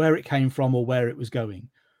 where it came from, or where it was going.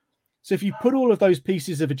 So if you put all of those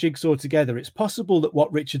pieces of a jigsaw together, it's possible that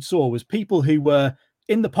what Richard saw was people who were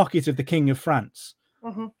in the pocket of the King of France,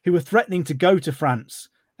 who were threatening to go to France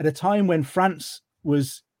at a time when France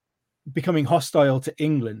was becoming hostile to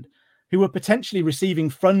England, who were potentially receiving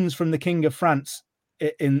funds from the King of France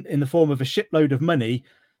in the form of a shipload of money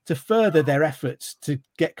to further their efforts to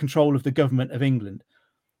get control of the government of England.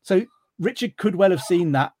 So Richard could well have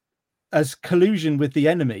seen that as collusion with the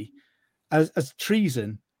enemy, as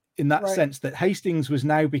treason, in that sense that Hastings was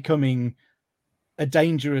now becoming a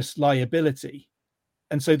dangerous liability.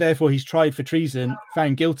 And so therefore he's tried for treason,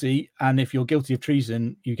 found guilty, and if you're guilty of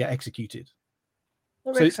treason, you get executed.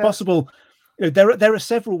 So it's possible. There are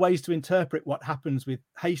several ways to interpret what happens with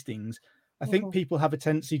Hastings. I think people have a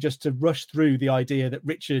tendency just to rush through the idea that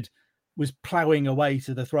Richard was ploughing away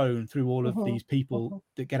to the throne through all of these people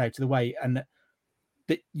that get out of the way, and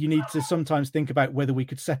that you need to sometimes think about whether we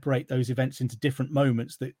could separate those events into different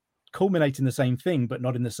moments that culminate in the same thing, but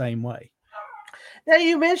not in the same way. Now,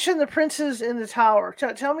 you mentioned the princes in the Tower.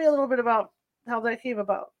 Tell me a little bit about how that came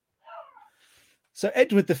about. So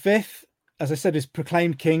Edward V, as I said, is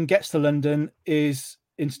proclaimed king, gets to London, is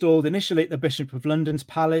installed initially at the Bishop of London's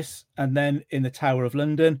palace and then in the Tower of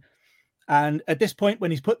London. And at this point,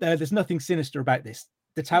 when he's put there, there's nothing sinister about this.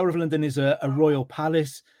 The Tower of London is a royal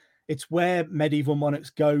palace. It's where medieval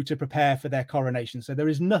monarchs go to prepare for their coronation. So there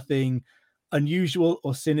is nothing unusual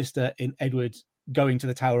or sinister in Edward going to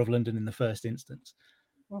the Tower of London in the first instance.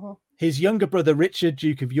 His younger brother, Richard,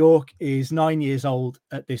 Duke of York, is 9 years old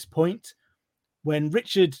at this point. When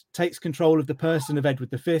Richard takes control of the person of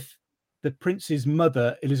Edward V, the prince's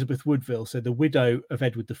mother, Elizabeth Woodville, so the widow of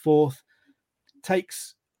Edward IV,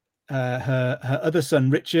 takes her other son,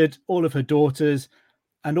 Richard, all of her daughters,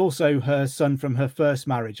 and also her son from her first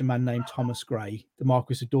marriage, a man named Thomas Grey, the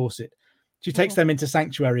Marquis of Dorset. She takes them into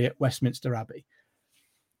sanctuary at Westminster Abbey.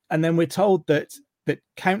 And then we're told that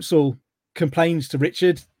council complains to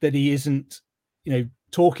Richard that he isn't,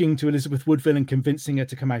 talking to Elizabeth Woodville and convincing her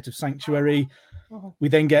to come out of sanctuary. We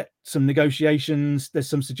then get some negotiations. There's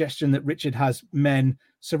some suggestion that Richard has men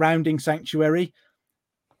surrounding sanctuary,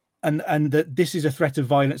 and that this is a threat of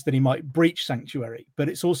violence, that he might breach sanctuary. But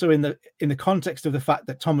it's also in the context of the fact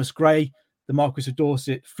that Thomas Grey, the Marquis of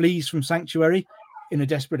Dorset, flees from sanctuary in a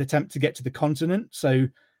desperate attempt to get to the continent. So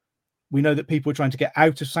we know that people are trying to get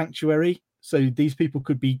out of sanctuary. So these people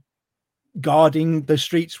could be guarding the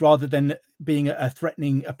streets rather than being a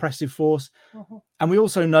threatening, oppressive force. And we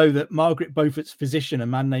also know that Margaret Beaufort's physician, a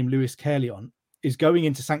man named Lewis Caerlyon, is going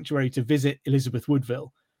into sanctuary to visit Elizabeth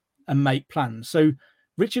Woodville and make plans. So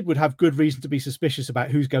Richard would have good reason to be suspicious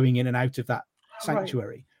about who's going in and out of that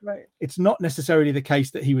sanctuary. Right. It's not necessarily the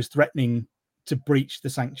case that he was threatening to breach the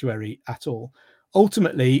sanctuary at all.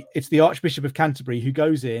 Ultimately, it's the Archbishop of Canterbury who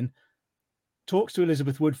goes in, talks to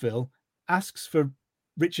Elizabeth Woodville, asks for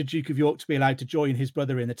Richard, Duke of York, to be allowed to join his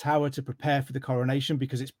brother in the Tower to prepare for the coronation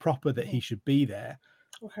because it's proper that he should be there.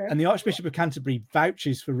 And the Archbishop of Canterbury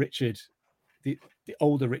vouches for Richard, the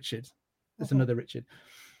older Richard. There's another Richard.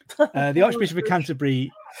 The Archbishop of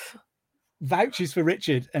Canterbury vouches for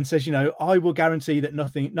Richard and says, I will guarantee that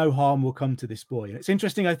no harm will come to this boy. And it's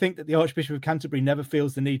interesting, I think, that the Archbishop of Canterbury never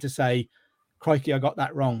feels the need to say, crikey, I got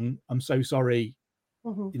that wrong. I'm so sorry.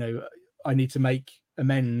 I need to make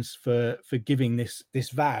amends for giving this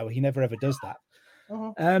vow. He never ever does that.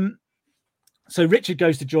 So Richard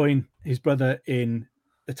goes to join his brother in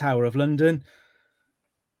the Tower of London.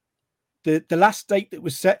 The last date that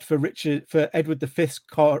was set for Edward V's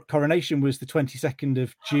coronation was the 22nd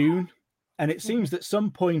of June. And it seems that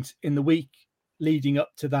some point in the week leading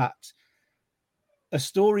up to that, a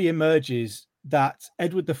story emerges that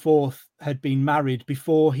Edward IV had been married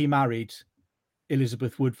before he married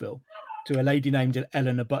Elizabeth Woodville to a lady named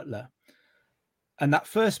Eleanor Butler. And that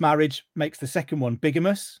first marriage makes the second one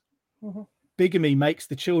bigamous. Bigamy makes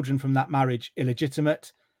the children from that marriage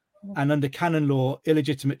illegitimate. And under canon law,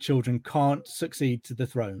 illegitimate children can't succeed to the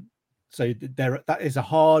throne. So that is a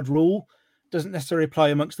hard rule. Doesn't necessarily apply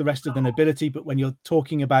amongst the rest of the nobility, but when you're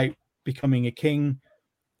talking about becoming a king,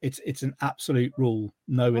 it's an absolute rule: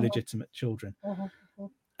 no illegitimate children.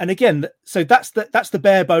 And again, so that's the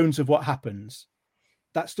bare bones of what happens.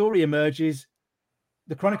 That story emerges.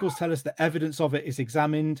 The chronicles tell us that evidence of it is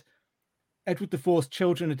examined. Edward IV's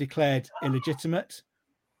children are declared illegitimate.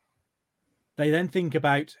 They then think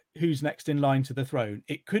about who's next in line to the throne.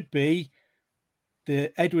 It could be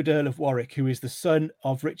the Edward Earl of Warwick, who is the son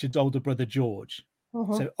of Richard's older brother George.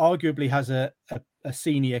 So arguably has a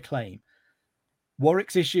senior claim.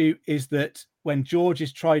 Warwick's issue is that when George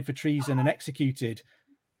is tried for treason and executed,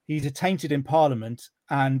 he's attainted in Parliament,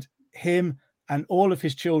 and him and all of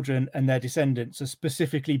his children and their descendants are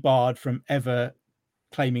specifically barred from ever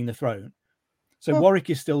claiming the throne. So Warwick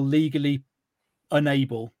is still legally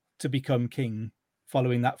unable to become king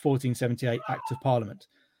following that 1478 Act of Parliament.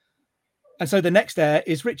 And so the next heir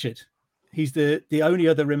is Richard. He's the only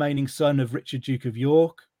other remaining son of Richard, Duke of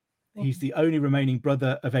York. He's the only remaining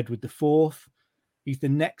brother of Edward IV. He's the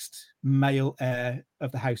next male heir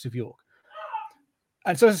of the House of York.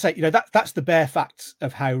 And so, as I say, that's the bare facts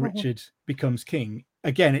of how Richard becomes king.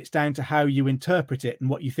 Again, it's down to how you interpret it and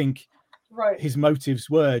what you think his motives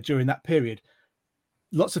were during that period.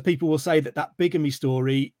 Lots of people will say that bigamy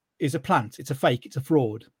story is a plant. It's a fake. It's a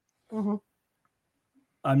fraud.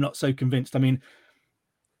 I'm not so convinced. I mean,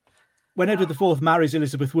 when Edward IV marries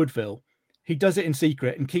Elizabeth Woodville, he does it in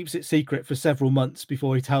secret and keeps it secret for several months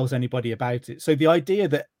before he tells anybody about it. So the idea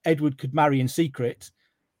that Edward could marry in secret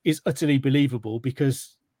is utterly believable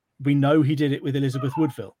because we know he did it with Elizabeth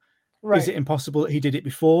Woodville. Is it impossible that he did it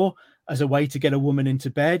before as a way to get a woman into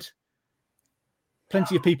bed?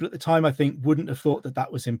 Plenty of people at the time, I think, wouldn't have thought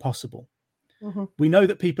that was impossible. We know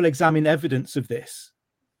that people examine evidence of this.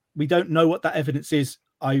 We don't know what that evidence is,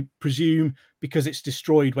 I presume, because it's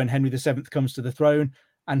destroyed when Henry VII comes to the throne,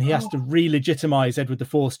 and he has to re-legitimize Edward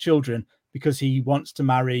IV's children because he needs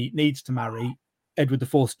to marry Edward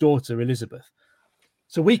IV's daughter, Elizabeth.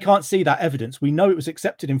 So we can't see that evidence. We know it was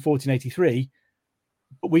accepted in 1483,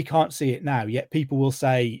 but we can't see it now. Yet people will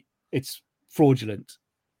say it's fraudulent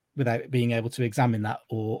without being able to examine that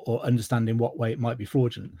or understand in what way it might be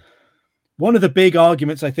fraudulent. One of the big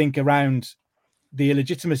arguments, I think, around the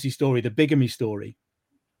illegitimacy story, the bigamy story,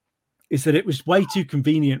 is that it was way too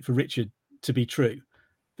convenient for Richard to be true,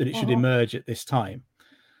 that it should emerge at this time.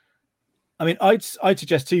 I mean, I'd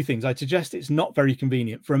suggest two things. I'd suggest it's not very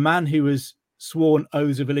convenient for a man who has sworn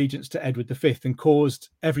oaths of allegiance to Edward V and caused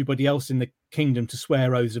everybody else in the kingdom to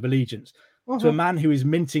swear oaths of allegiance, to a man who is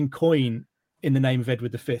minting coin in the name of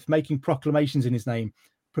Edward V, making proclamations in his name,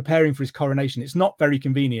 preparing for his coronation. It's not very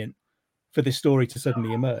convenient for this story to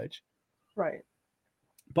suddenly emerge. Right.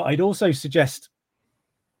 But I'd also suggest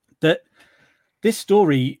that this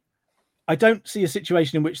story, I don't see a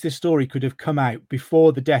situation in which this story could have come out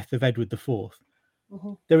before the death of Edward IV.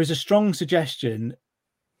 There is a strong suggestion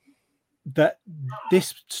that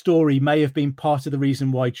this story may have been part of the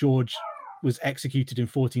reason why George was executed in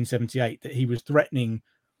 1478, that he was threatening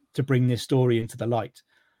to bring this story into the light.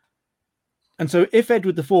 And so if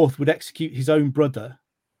Edward IV would execute his own brother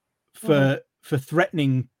for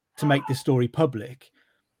threatening to make this story public,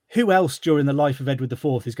 who else during the life of Edward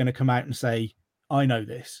IV is going to come out and say, I know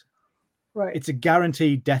this? Right. It's a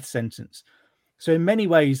guaranteed death sentence. So in many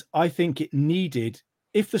ways, I think it needed,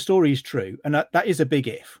 if the story is true, and that is a big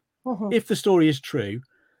if the story is true,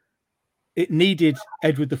 it needed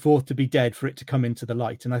Edward IV to be dead for it to come into the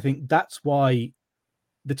light. And I think that's why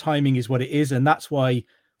the timing is what it is. And that's why,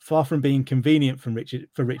 far from being convenient for Richard,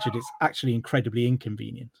 it's actually incredibly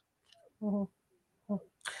inconvenient.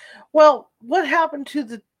 Well, what happened to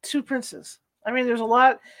the two princes? I mean, there's a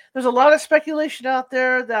lot of speculation out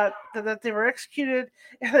there that they were executed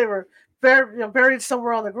and they were buried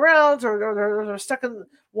somewhere on the grounds, or they're stuck in the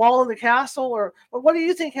wall of the castle, or what do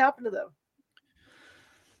you think happened to them?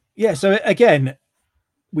 Yeah, so again,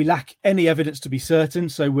 we lack any evidence to be certain,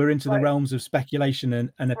 so we're into the realms of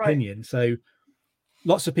speculation and opinion. So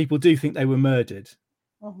lots of people do think they were murdered,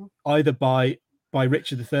 either by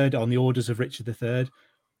Richard III, on the orders of Richard III,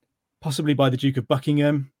 possibly by the Duke of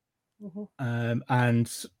Buckingham,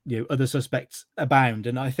 and other suspects abound.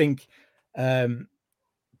 And I think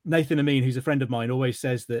Nathan Amin, who's a friend of mine, always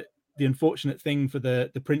says that the unfortunate thing for the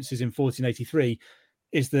princes in 1483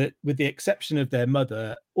 is that, with the exception of their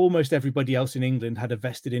mother, almost everybody else in England had a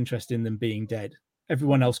vested interest in them being dead.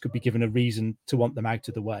 Everyone else could be given a reason to want them out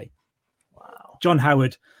of the way. Wow. John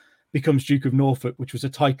Howard becomes Duke of Norfolk, which was a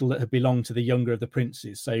title that had belonged to the younger of the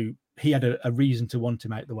princes. So he had a reason to want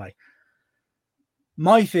him out of the way.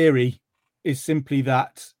 My theory is simply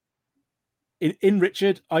that in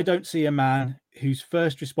Richard, I don't see a man whose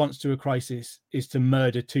first response to a crisis is to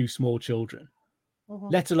murder two small children.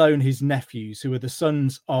 let alone his nephews, who are the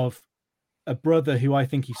sons of a brother who I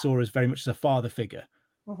think he saw as very much as a father figure,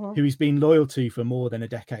 who he's been loyal to for more than a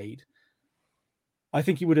decade. I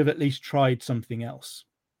think he would have at least tried something else.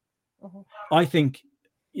 I think,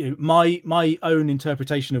 my own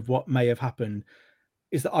interpretation of what may have happened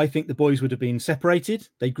is that I think the boys would have been separated.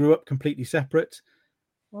 They grew up completely separate.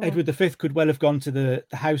 Edward V could well have gone to the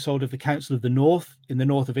household of the Council of the North in the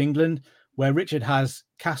north of England, where Richard has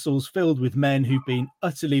castles filled with men who've been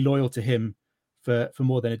utterly loyal to him for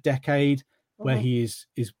more than a decade, where he is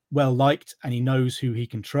well liked and he knows who he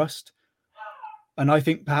can trust. And I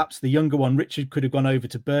think perhaps the younger one, Richard, could have gone over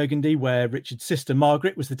to Burgundy, where Richard's sister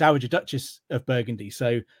Margaret was the Dowager Duchess of Burgundy,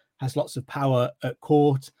 so has lots of power at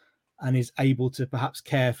court and is able to perhaps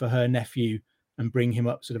care for her nephew and bring him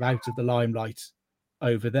up sort of out of the limelight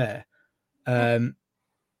over there.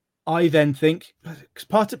 I then think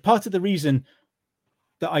part of the reason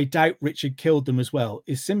that I doubt Richard killed them as well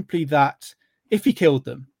is simply that if he killed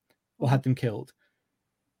them or had them killed,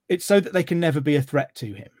 it's so that they can never be a threat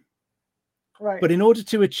to him. Right. But in order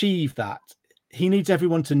to achieve that, he needs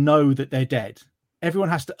everyone to know that they're dead. Everyone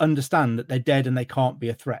has to understand that they're dead and they can't be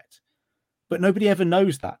a threat. But nobody ever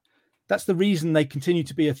knows that. That's the reason they continue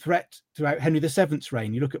to be a threat throughout Henry VII's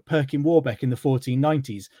reign. You look at Perkin Warbeck in the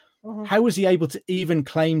 1490s. How was he able to even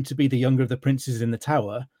claim to be the younger of the princes in the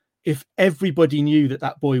Tower if everybody knew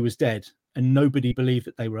that boy was dead and nobody believed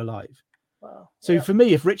that they were alive? Wow. So for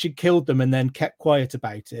me, if Richard killed them and then kept quiet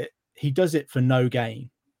about it, he does it for no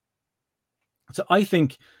gain. So I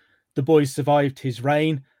think the boys survived his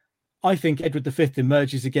reign. I think Edward V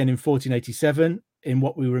emerges again in 1487 in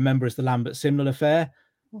what we remember as the Lambert Simnel affair,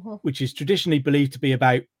 which is traditionally believed to be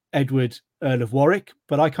about Edward, Earl of Warwick.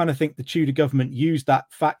 But I kind of think the Tudor government used that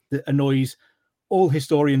fact that annoys all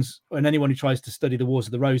historians and anyone who tries to study the Wars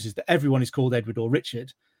of the Roses, that everyone is called Edward or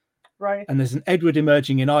Richard. Right. And there's an Edward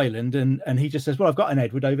emerging in Ireland, and he just says, well, I've got an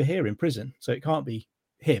Edward over here in prison, so it can't be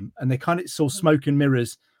him. And they kind of, it's all smoke and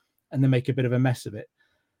mirrors, and they make a bit of a mess of it.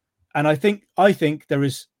 And I think there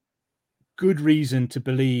is good reason to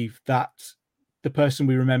believe that the person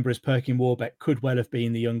we remember as Perkin Warbeck could well have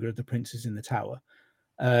been the younger of the princes in the Tower.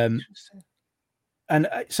 And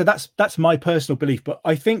so that's my personal belief. But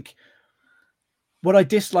I think what I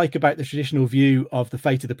dislike about the traditional view of the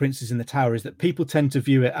fate of the princes in the Tower is that people tend to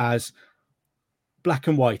view it as black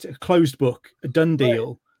and white, a closed book, a done deal.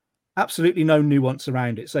 Right. Absolutely no nuance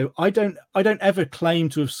around it. So I don't ever claim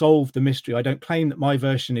to have solved the mystery. I don't claim that my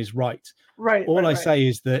version is right. Right. All I say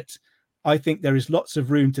is that I think there is lots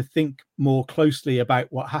of room to think more closely about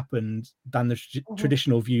what happened than the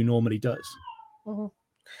traditional view normally does.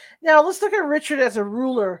 Now let's look at Richard as a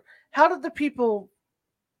ruler. How did the people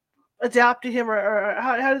adapt to him, or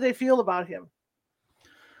how do they feel about him?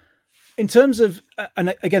 In terms of,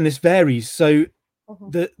 and again, this varies. So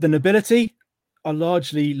the nobility are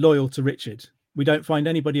largely loyal to Richard. We don't find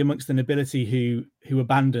anybody amongst the nobility who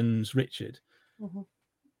abandons Richard.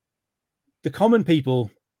 The common people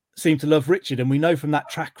seem to love Richard, and we know from that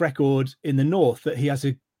track record in the north that he has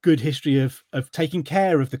a good history of taking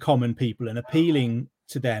care of the common people and appealing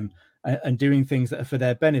to them and doing things that are for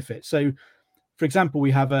their benefit. So, for example, we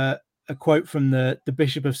have a quote from the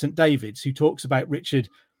Bishop of St. David's, who talks about Richard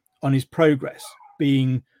on his progress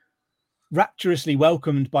being rapturously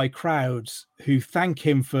welcomed by crowds who thank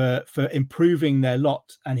him for improving their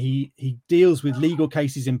lot, and he deals with legal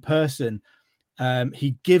cases in person.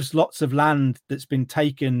 He gives lots of land that's been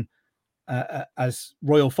taken as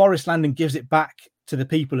royal forest land and gives it back to the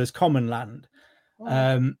people as common land.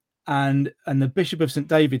 And the Bishop of St.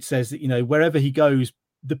 David says that, wherever he goes,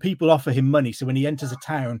 the people offer him money. So when he enters a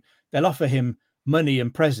town, they'll offer him money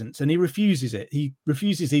and presents, and he refuses it. He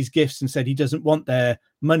refuses these gifts and said he doesn't want their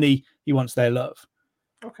money, he wants their love.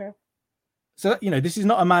 Okay. So, this is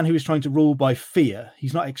not a man who is trying to rule by fear.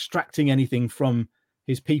 He's not extracting anything from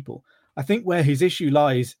his people. I think where his issue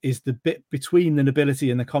lies is the bit between the nobility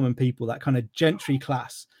and the common people, that kind of gentry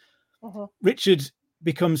class. Richard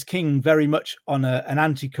becomes king very much on an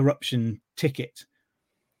anti-corruption ticket.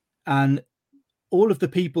 And all of the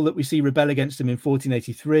people that we see rebel against him in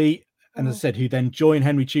 1483, and as I said, who then join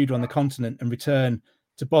Henry Tudor on the continent and return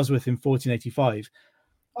to Bosworth in 1485,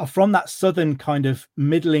 are from that southern kind of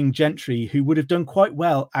middling gentry who would have done quite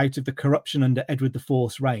well out of the corruption under Edward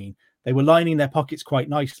IV's reign. They were lining their pockets quite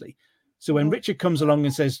nicely. So when Richard comes along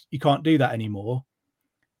and says, you can't do that anymore,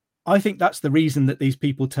 I think that's the reason that these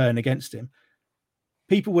people turn against him.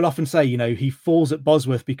 People will often say, he falls at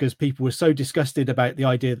Bosworth because people were so disgusted about the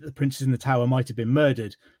idea that the princes in the Tower might have been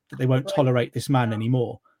murdered that they won't tolerate this man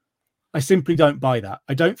anymore. I simply don't buy that.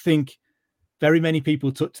 I don't think very many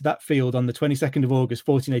people took to that field on the 22nd of August,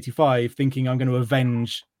 1485, thinking, I'm going to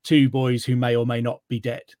avenge two boys who may or may not be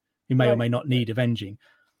dead, who may or may not need avenging.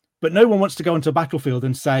 But no one wants to go onto a battlefield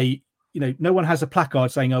and say, no one has a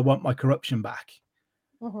placard saying, I want my corruption back.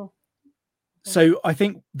 So I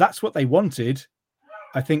think that's what they wanted.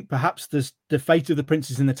 I think perhaps the fate of the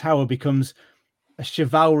Princes in the Tower becomes a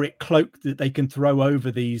chivalric cloak that they can throw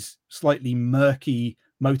over these slightly murky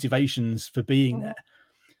motivations for being there.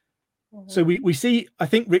 So we see, I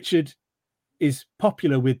think Richard is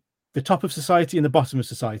popular with the top of society and the bottom of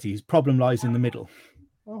society. His problem lies in the middle.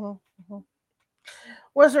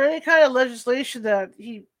 Was there any kind of legislation that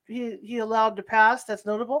he allowed to pass that's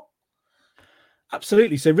notable?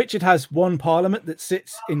 Absolutely. So Richard has one parliament that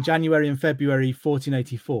sits in January and February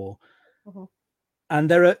 1484.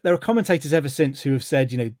 And there are commentators ever since who have said,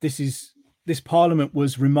 this parliament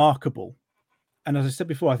was remarkable. And as I said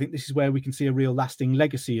before, I think this is where we can see a real lasting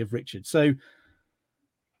legacy of Richard. So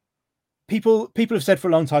people have said for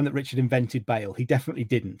a long time that Richard invented bail. He definitely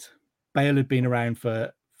didn't. Bail had been around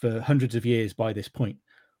for hundreds of years by this point.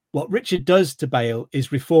 What Richard does to bail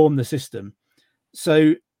is reform the system.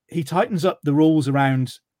 So he tightens up the rules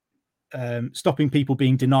around stopping people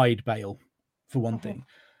being denied bail, for one thing.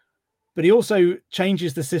 But he also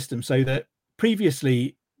changes the system so that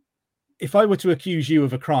previously, if I were to accuse you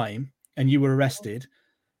of a crime and you were arrested,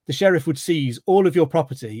 the sheriff would seize all of your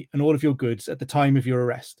property and all of your goods at the time of your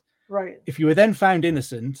arrest. Right. If you were then found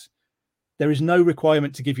innocent, there is no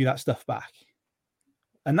requirement to give you that stuff back.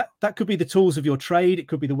 And that could be the tools of your trade. It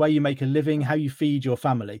could be the way you make a living, how you feed your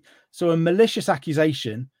family. So a malicious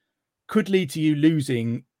accusation could lead to you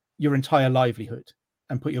losing your entire livelihood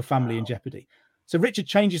and put your family in jeopardy. So Richard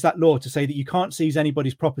changes that law to say that you can't seize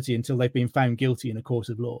anybody's property until they've been found guilty in a court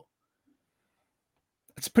of law.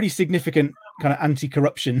 It's a pretty significant kind of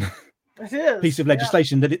anti-corruption piece of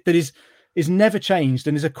legislation that is never changed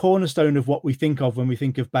and is a cornerstone of what we think of when we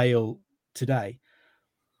think of bail today.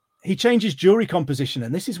 He changes jury composition,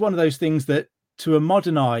 and this is one of those things that, to a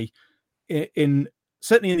modern eye, in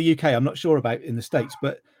certainly in the UK, I'm not sure about in the States,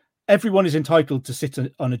 but everyone is entitled to sit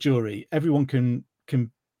on a jury. Everyone can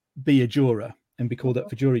be a juror and be called up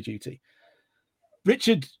for jury duty.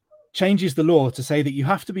 Richard changes the law to say that you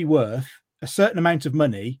have to be worth a certain amount of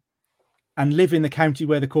money and live in the county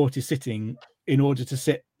where the court is sitting in order to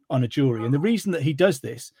sit on a jury. And the reason that he does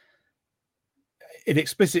this, it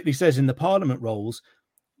explicitly says in the Parliament rolls,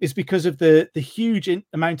 is because of the huge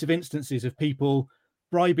amount of instances of people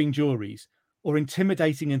bribing juries or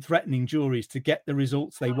intimidating and threatening juries to get the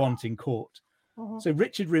results they want in court. So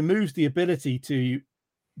Richard removes the ability to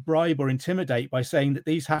bribe or intimidate by saying that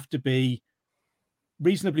these have to be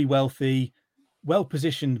reasonably wealthy,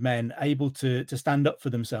 well-positioned men able to stand up for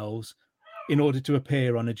themselves in order to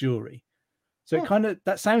appear on a jury. So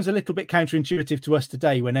that sounds a little bit counterintuitive to us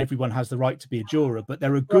today when everyone has the right to be a juror, but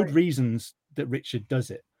there are good reasons that Richard does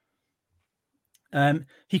it.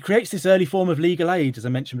 He creates this early form of legal aid, as I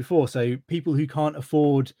mentioned before. So people who can't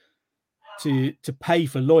afford to pay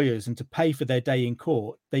for lawyers and to pay for their day in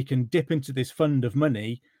court, they can dip into this fund of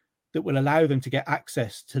money that will allow them to get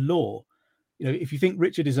access to law. If you think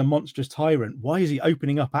Richard is a monstrous tyrant, why is he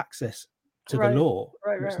opening up access to the law?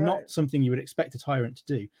 It's not something you would expect a tyrant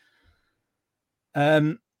to do.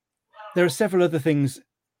 There are several other things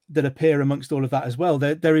that appear amongst all of that as well.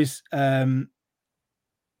 There is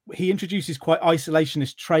he introduces quite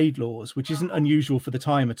isolationist trade laws, which isn't unusual for the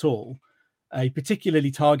time at all. He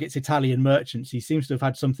particularly targets Italian merchants. He seems to have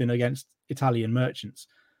had something against Italian merchants.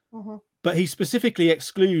 But he specifically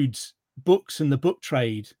excludes books and the book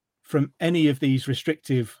trade from any of these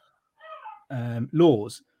restrictive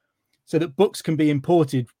laws, so that books can be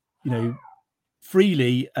imported,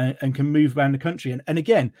 freely and can move around the country. And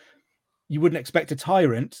again, you wouldn't expect a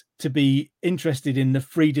tyrant to be interested in the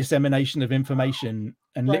free dissemination of information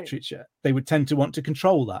and literature. They would tend to want to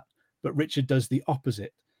control that. But Richard does the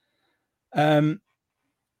opposite. And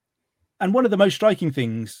one of the most striking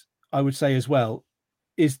things I would say as well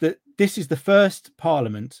is that this is the first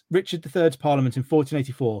parliament, Richard III's parliament in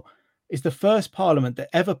 1484, is the first parliament that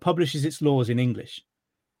ever publishes its laws in English.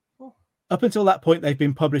 Up until that point, they've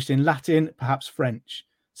been published in Latin, perhaps French,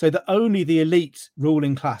 so that only the elite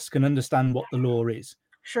ruling class can understand what the law is.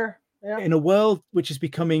 Sure. Yeah. In a world which is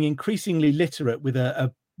becoming increasingly literate with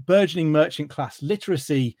a burgeoning merchant class,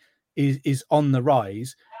 literacy is on the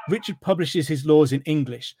rise. Richard publishes his laws in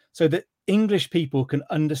English so that English people can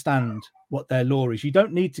understand what their law is. You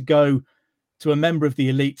don't need to go to a member of the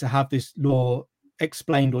elite to have this law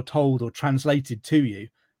explained or told or translated to you,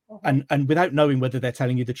 and without knowing whether they're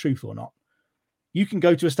telling you the truth or not. You can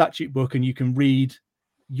go to a statute book and you can read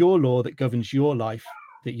your law that governs your life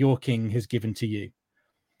that your king has given to you.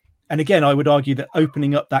 And again, I would argue that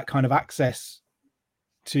opening up that kind of access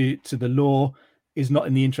to the law is not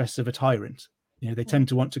in the interests of a tyrant. They tend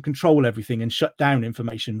to want to control everything and shut down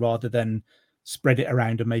information rather than spread it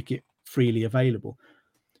around and make it freely available.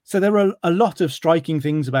 So there are a lot of striking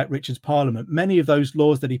things about Richard's Parliament. Many of those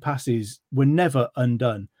laws that he passes were never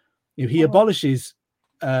undone. He abolishes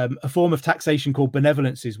a form of taxation called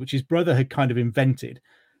benevolences, which his brother had kind of invented.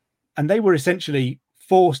 And they were essentially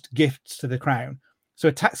forced gifts to the crown. So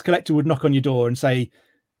a tax collector would knock on your door and say,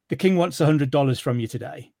 the king wants $100 from you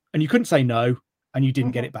today. And you couldn't say no, and you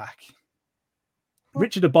didn't get it back.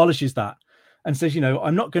 Richard abolishes that and says,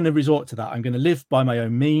 I'm not going to resort to that. I'm going to live by my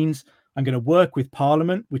own means. I'm going to work with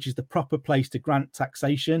Parliament, which is the proper place to grant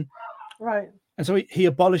taxation. Right. And so he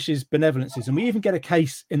abolishes benevolences. And we even get a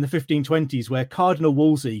case in the 1520s where Cardinal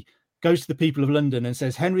Wolsey goes to the people of London and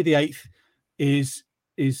says, Henry VIII is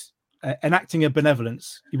enacting a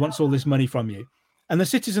benevolence. He wants all this money from you. And the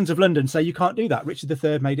citizens of London say, you can't do that. Richard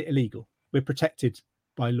III made it illegal. We're protected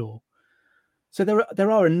by law. So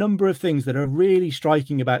there are a number of things that are really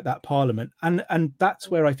striking about that Parliament. And that's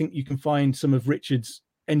where I think you can find some of Richard's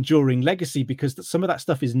enduring legacy, because some of that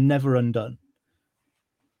stuff is never undone.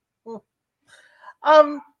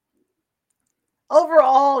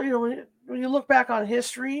 Overall, when you look back on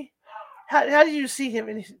history, how do you see him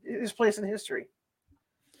in his place in history?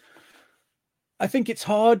 I think it's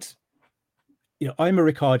hard. I'm a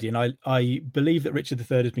Ricardian. I believe that Richard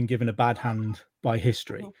III has been given a bad hand by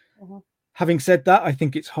history. Mm-hmm. Having said that, I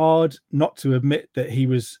think it's hard not to admit that he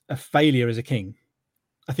was a failure as a king.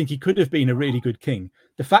 I think he could have been a really good king.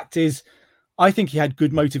 The fact is, I think he had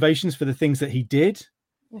good motivations for the things that he did.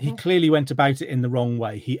 Mm-hmm. He clearly went about it in the wrong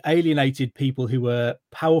way. He alienated people who were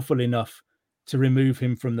powerful enough to remove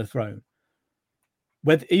him from the throne.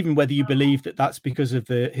 Whether you believe that that's because of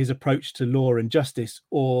his approach to law and justice,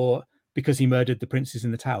 or because he murdered the princes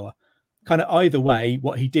in the Tower, kind of either way,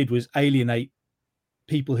 what he did was alienate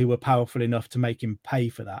people who were powerful enough to make him pay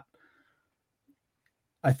for that.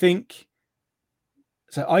 I think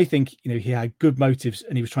he had good motives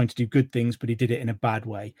and he was trying to do good things, but he did it in a bad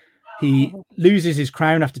way. He loses his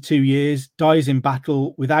crown after 2 years, dies in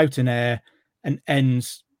battle without an heir, and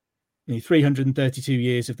ends 332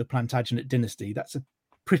 years of the Plantagenet dynasty. That's a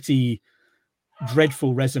pretty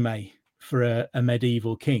dreadful resume for a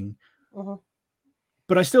medieval king.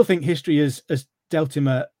 But I still think history has dealt him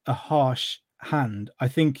a harsh hand. I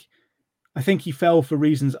think he fell for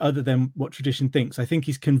reasons other than what tradition thinks. I think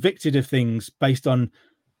he's convicted of things based on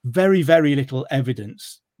very, very little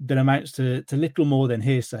evidence that amounts to little more than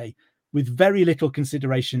hearsay, with very little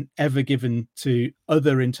consideration ever given to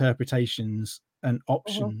other interpretations and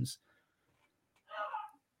options.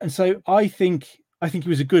 And so I think he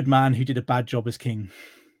was a good man who did a bad job as king.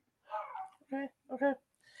 Okay.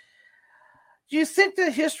 Do you think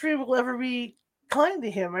that history will ever be kind to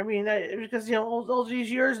him? I mean, because all these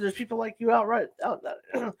years, there's people like you out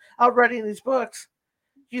writing these books.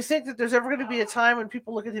 Do you think that there's ever going to be a time when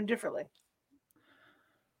people look at him differently?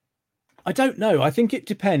 I don't know. I think it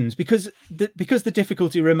depends, because the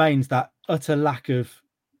difficulty remains that utter lack of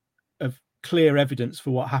clear evidence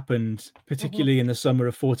for what happened, particularly in the summer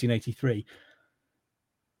of 1483.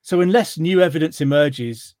 So unless new evidence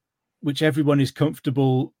emerges, which everyone is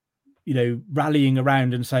comfortable, rallying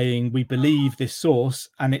around and saying, we believe this source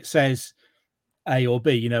and it says A or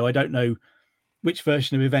B, I don't know which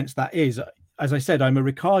version of events that is. As I said, I'm a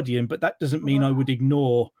Ricardian, but that doesn't mean I would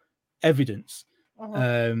ignore evidence.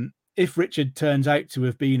 If Richard turns out to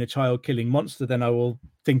have been a child-killing monster, then I will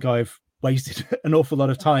think I've wasted an awful lot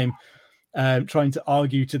of time trying to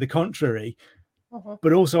argue to the contrary.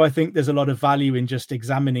 But also I think there's a lot of value in just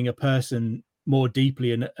examining a person more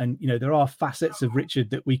deeply, and there are facets of Richard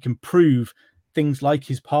that we can prove, things like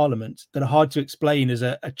his Parliament, that are hard to explain as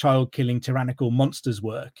a child-killing tyrannical monster's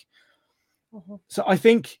work. So I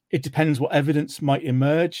think it depends what evidence might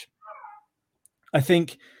emerge. I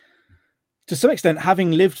think to some extent,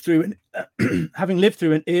 having lived through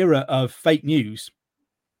an era of fake news,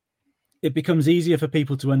 it becomes easier for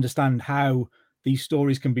people to understand how these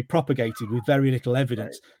stories can be propagated with very little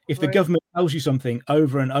evidence. If the government tells you something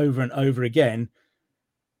over and over and over again,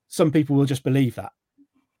 some people will just believe that.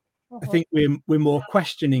 I think we're more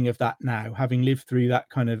questioning of that now, having lived through that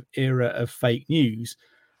kind of era of fake news.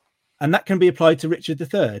 And that can be applied to Richard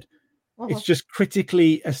III. It's just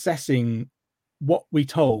critically assessing what we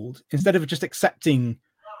told, instead of just accepting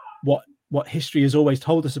what history has always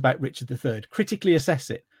told us about Richard III. Critically assess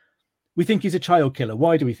it. We think he's a child killer.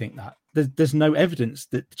 Why do we think that? There's no evidence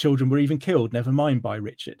that the children were even killed, never mind by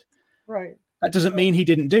Richard. Right. That doesn't mean he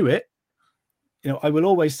didn't do it. I will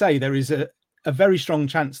always say there is a very strong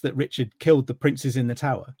chance that Richard killed the princes in the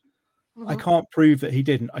tower. I can't prove that he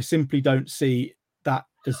didn't. I simply don't see that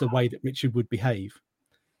as the way that Richard would behave.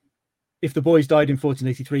 If the boys died in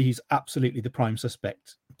 1483, he's absolutely the prime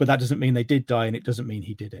suspect. But that doesn't mean they did die, and it doesn't mean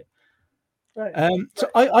he did it. Right. So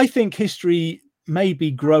I think history may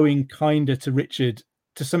be growing kinder to Richard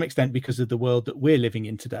to some extent because of the world that we're living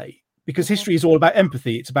in today. Because history is all about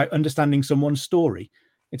empathy. It's about understanding someone's story.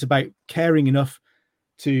 It's about caring enough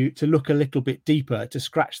to look a little bit deeper, to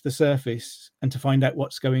scratch the surface and to find out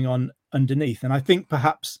what's going on underneath. And I think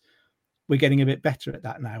perhaps we're getting a bit better at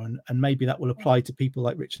that now. And maybe that will apply to people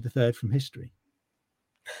like Richard III from history.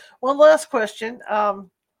 One last question.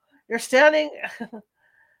 You're standing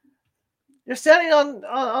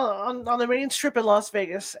on the main strip in Las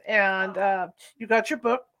Vegas, and you got your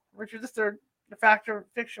book, Richard III, the fact or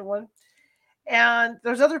fiction one. And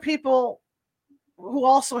there's other people who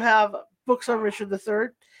also have books on Richard III.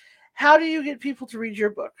 How do you get people to read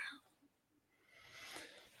your book?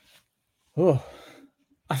 Oh,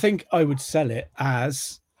 I think I would sell it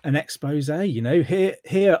as an expose. Here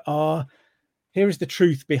is the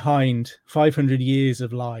truth behind 500 years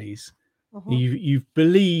of lies. You've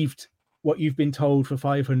believed what you've been told for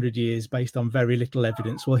 500 years based on very little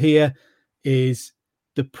evidence. Well, here is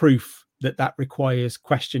the proof that requires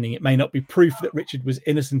questioning. It may not be proof that Richard was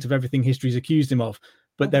innocent of everything history's accused him of,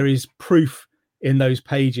 but there is proof in those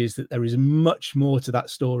pages that there is much more to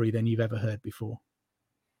that story than you've ever heard before.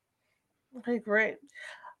 Okay, great.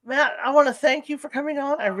 Matt, I want to thank you for coming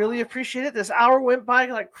on. I really appreciate it. This hour went by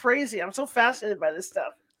like crazy. I'm so fascinated by this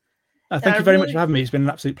stuff. Thank you very much for having me. It's been an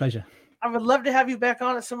absolute pleasure. I would love to have you back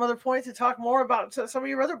on at some other point to talk more about some of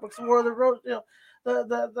your other books, the War of the Rose, the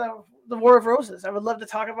War of Roses. I would love to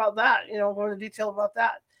talk about that. Go into detail about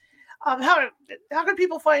that. How can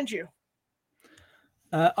people find you?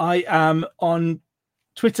 I am on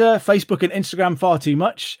Twitter, Facebook, and Instagram far too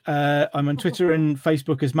much. I'm on Twitter and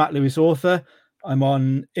Facebook as Matt Lewis Author. I'm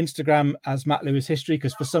on Instagram as Matt Lewis History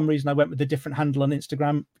because for some reason I went with a different handle on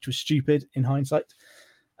Instagram, which was stupid in hindsight.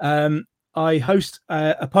 I host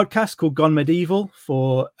a podcast called Gone Medieval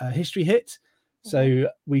for History Hit. So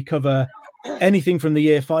we cover anything from the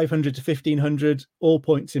year 500 to 1500, all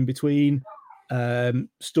points in between,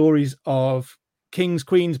 stories of kings,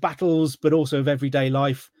 queens, battles, but also of everyday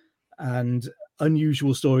life and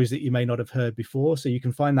unusual stories that you may not have heard before. So you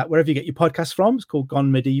can find that wherever you get your podcasts from. It's called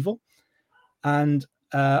Gone Medieval. And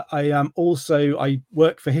I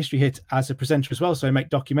work for History Hit as a presenter as well. So I make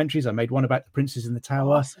documentaries. I made one about the Princes in the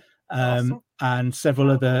Tower. Awesome. And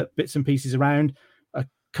several other bits and pieces around. I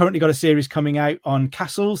currently got a series coming out on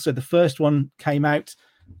castles. So the first one came out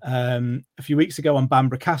a few weeks ago on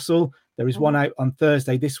Bamburgh Castle. There is one out on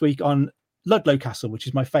Thursday this week on Ludlow Castle, which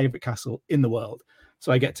is my favorite castle in the world.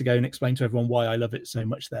 So I get to go and explain to everyone why I love it so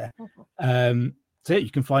much there. So you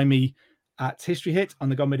can find me at History Hit on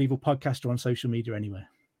the Gone Medieval podcast or on social media anywhere.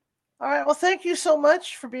 All right. Well, thank you so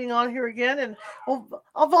much for being on here again. And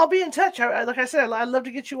I'll be in touch. Like I said, I'd love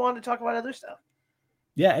to get you on to talk about other stuff.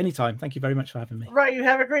 Yeah, anytime. Thank you very much for having me. Right. You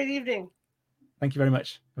have a great evening. Thank you very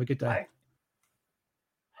much. Have a good day. Bye.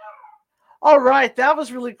 All right. That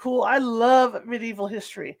was really cool. I love medieval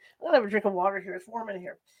history. I'm going to have a drink of water here. It's warm in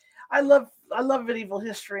here. I love medieval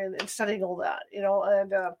history and studying all that,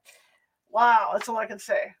 and wow, that's all I can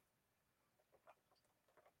say.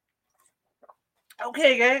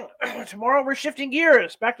 Okay, gang. Tomorrow we're shifting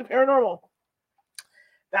gears back to paranormal,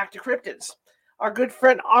 back to cryptids. Our good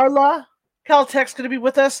friend Arla Caltech's going to be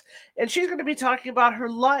with us, and she's going to be talking about her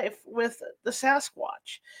life with the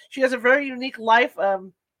Sasquatch. She has a very unique life, a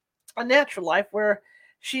natural life, where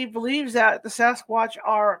she believes that the Sasquatch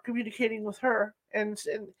are communicating with her in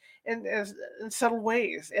subtle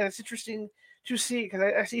ways, and it's interesting to see because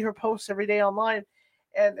I see her posts every day online,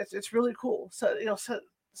 and it's really cool. So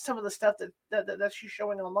some of the stuff that she's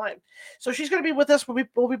showing online. So she's going to be with us.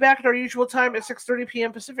 We'll be back at our usual time at 6:30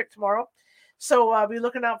 p.m. Pacific tomorrow. So be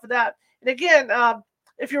looking out for that. And again,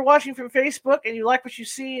 if you're watching from Facebook and you like what you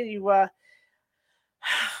see and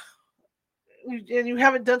you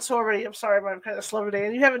haven't done so already, I'm sorry, I'm kind of slow today,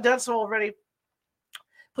 and you haven't done so already,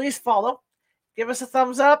 please follow. Give us a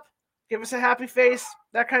thumbs up. Give us a happy face,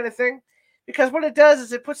 that kind of thing. Because what it does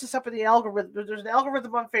is it puts us up in the algorithm. There's an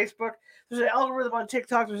algorithm on Facebook. There's an algorithm on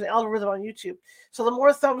TikTok. There's an algorithm on YouTube. So the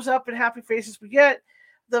more thumbs up and happy faces we get,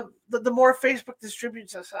 the more Facebook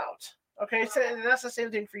distributes us out. Okay, so, and that's the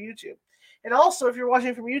same thing for YouTube. And also, if you're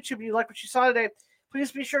watching from YouTube and you like what you saw today,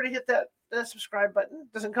 please be sure to hit that subscribe button.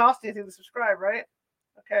 It doesn't cost anything to subscribe, right?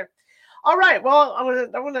 Okay. All right. Well, I'm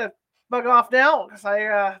gonna bug off now because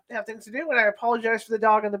I have things to do, and I apologize for the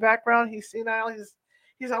dog in the background. He's senile.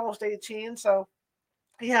 He's almost 18, so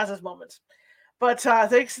he has his moments. But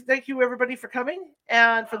thank you everybody for coming.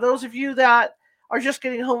 And for those of you that are just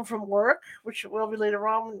getting home from work, which will be later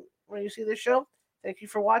on when you see this show, thank you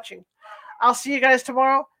for watching. I'll see you guys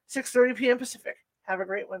tomorrow, 6:30 p.m. Pacific. Have a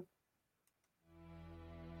great one.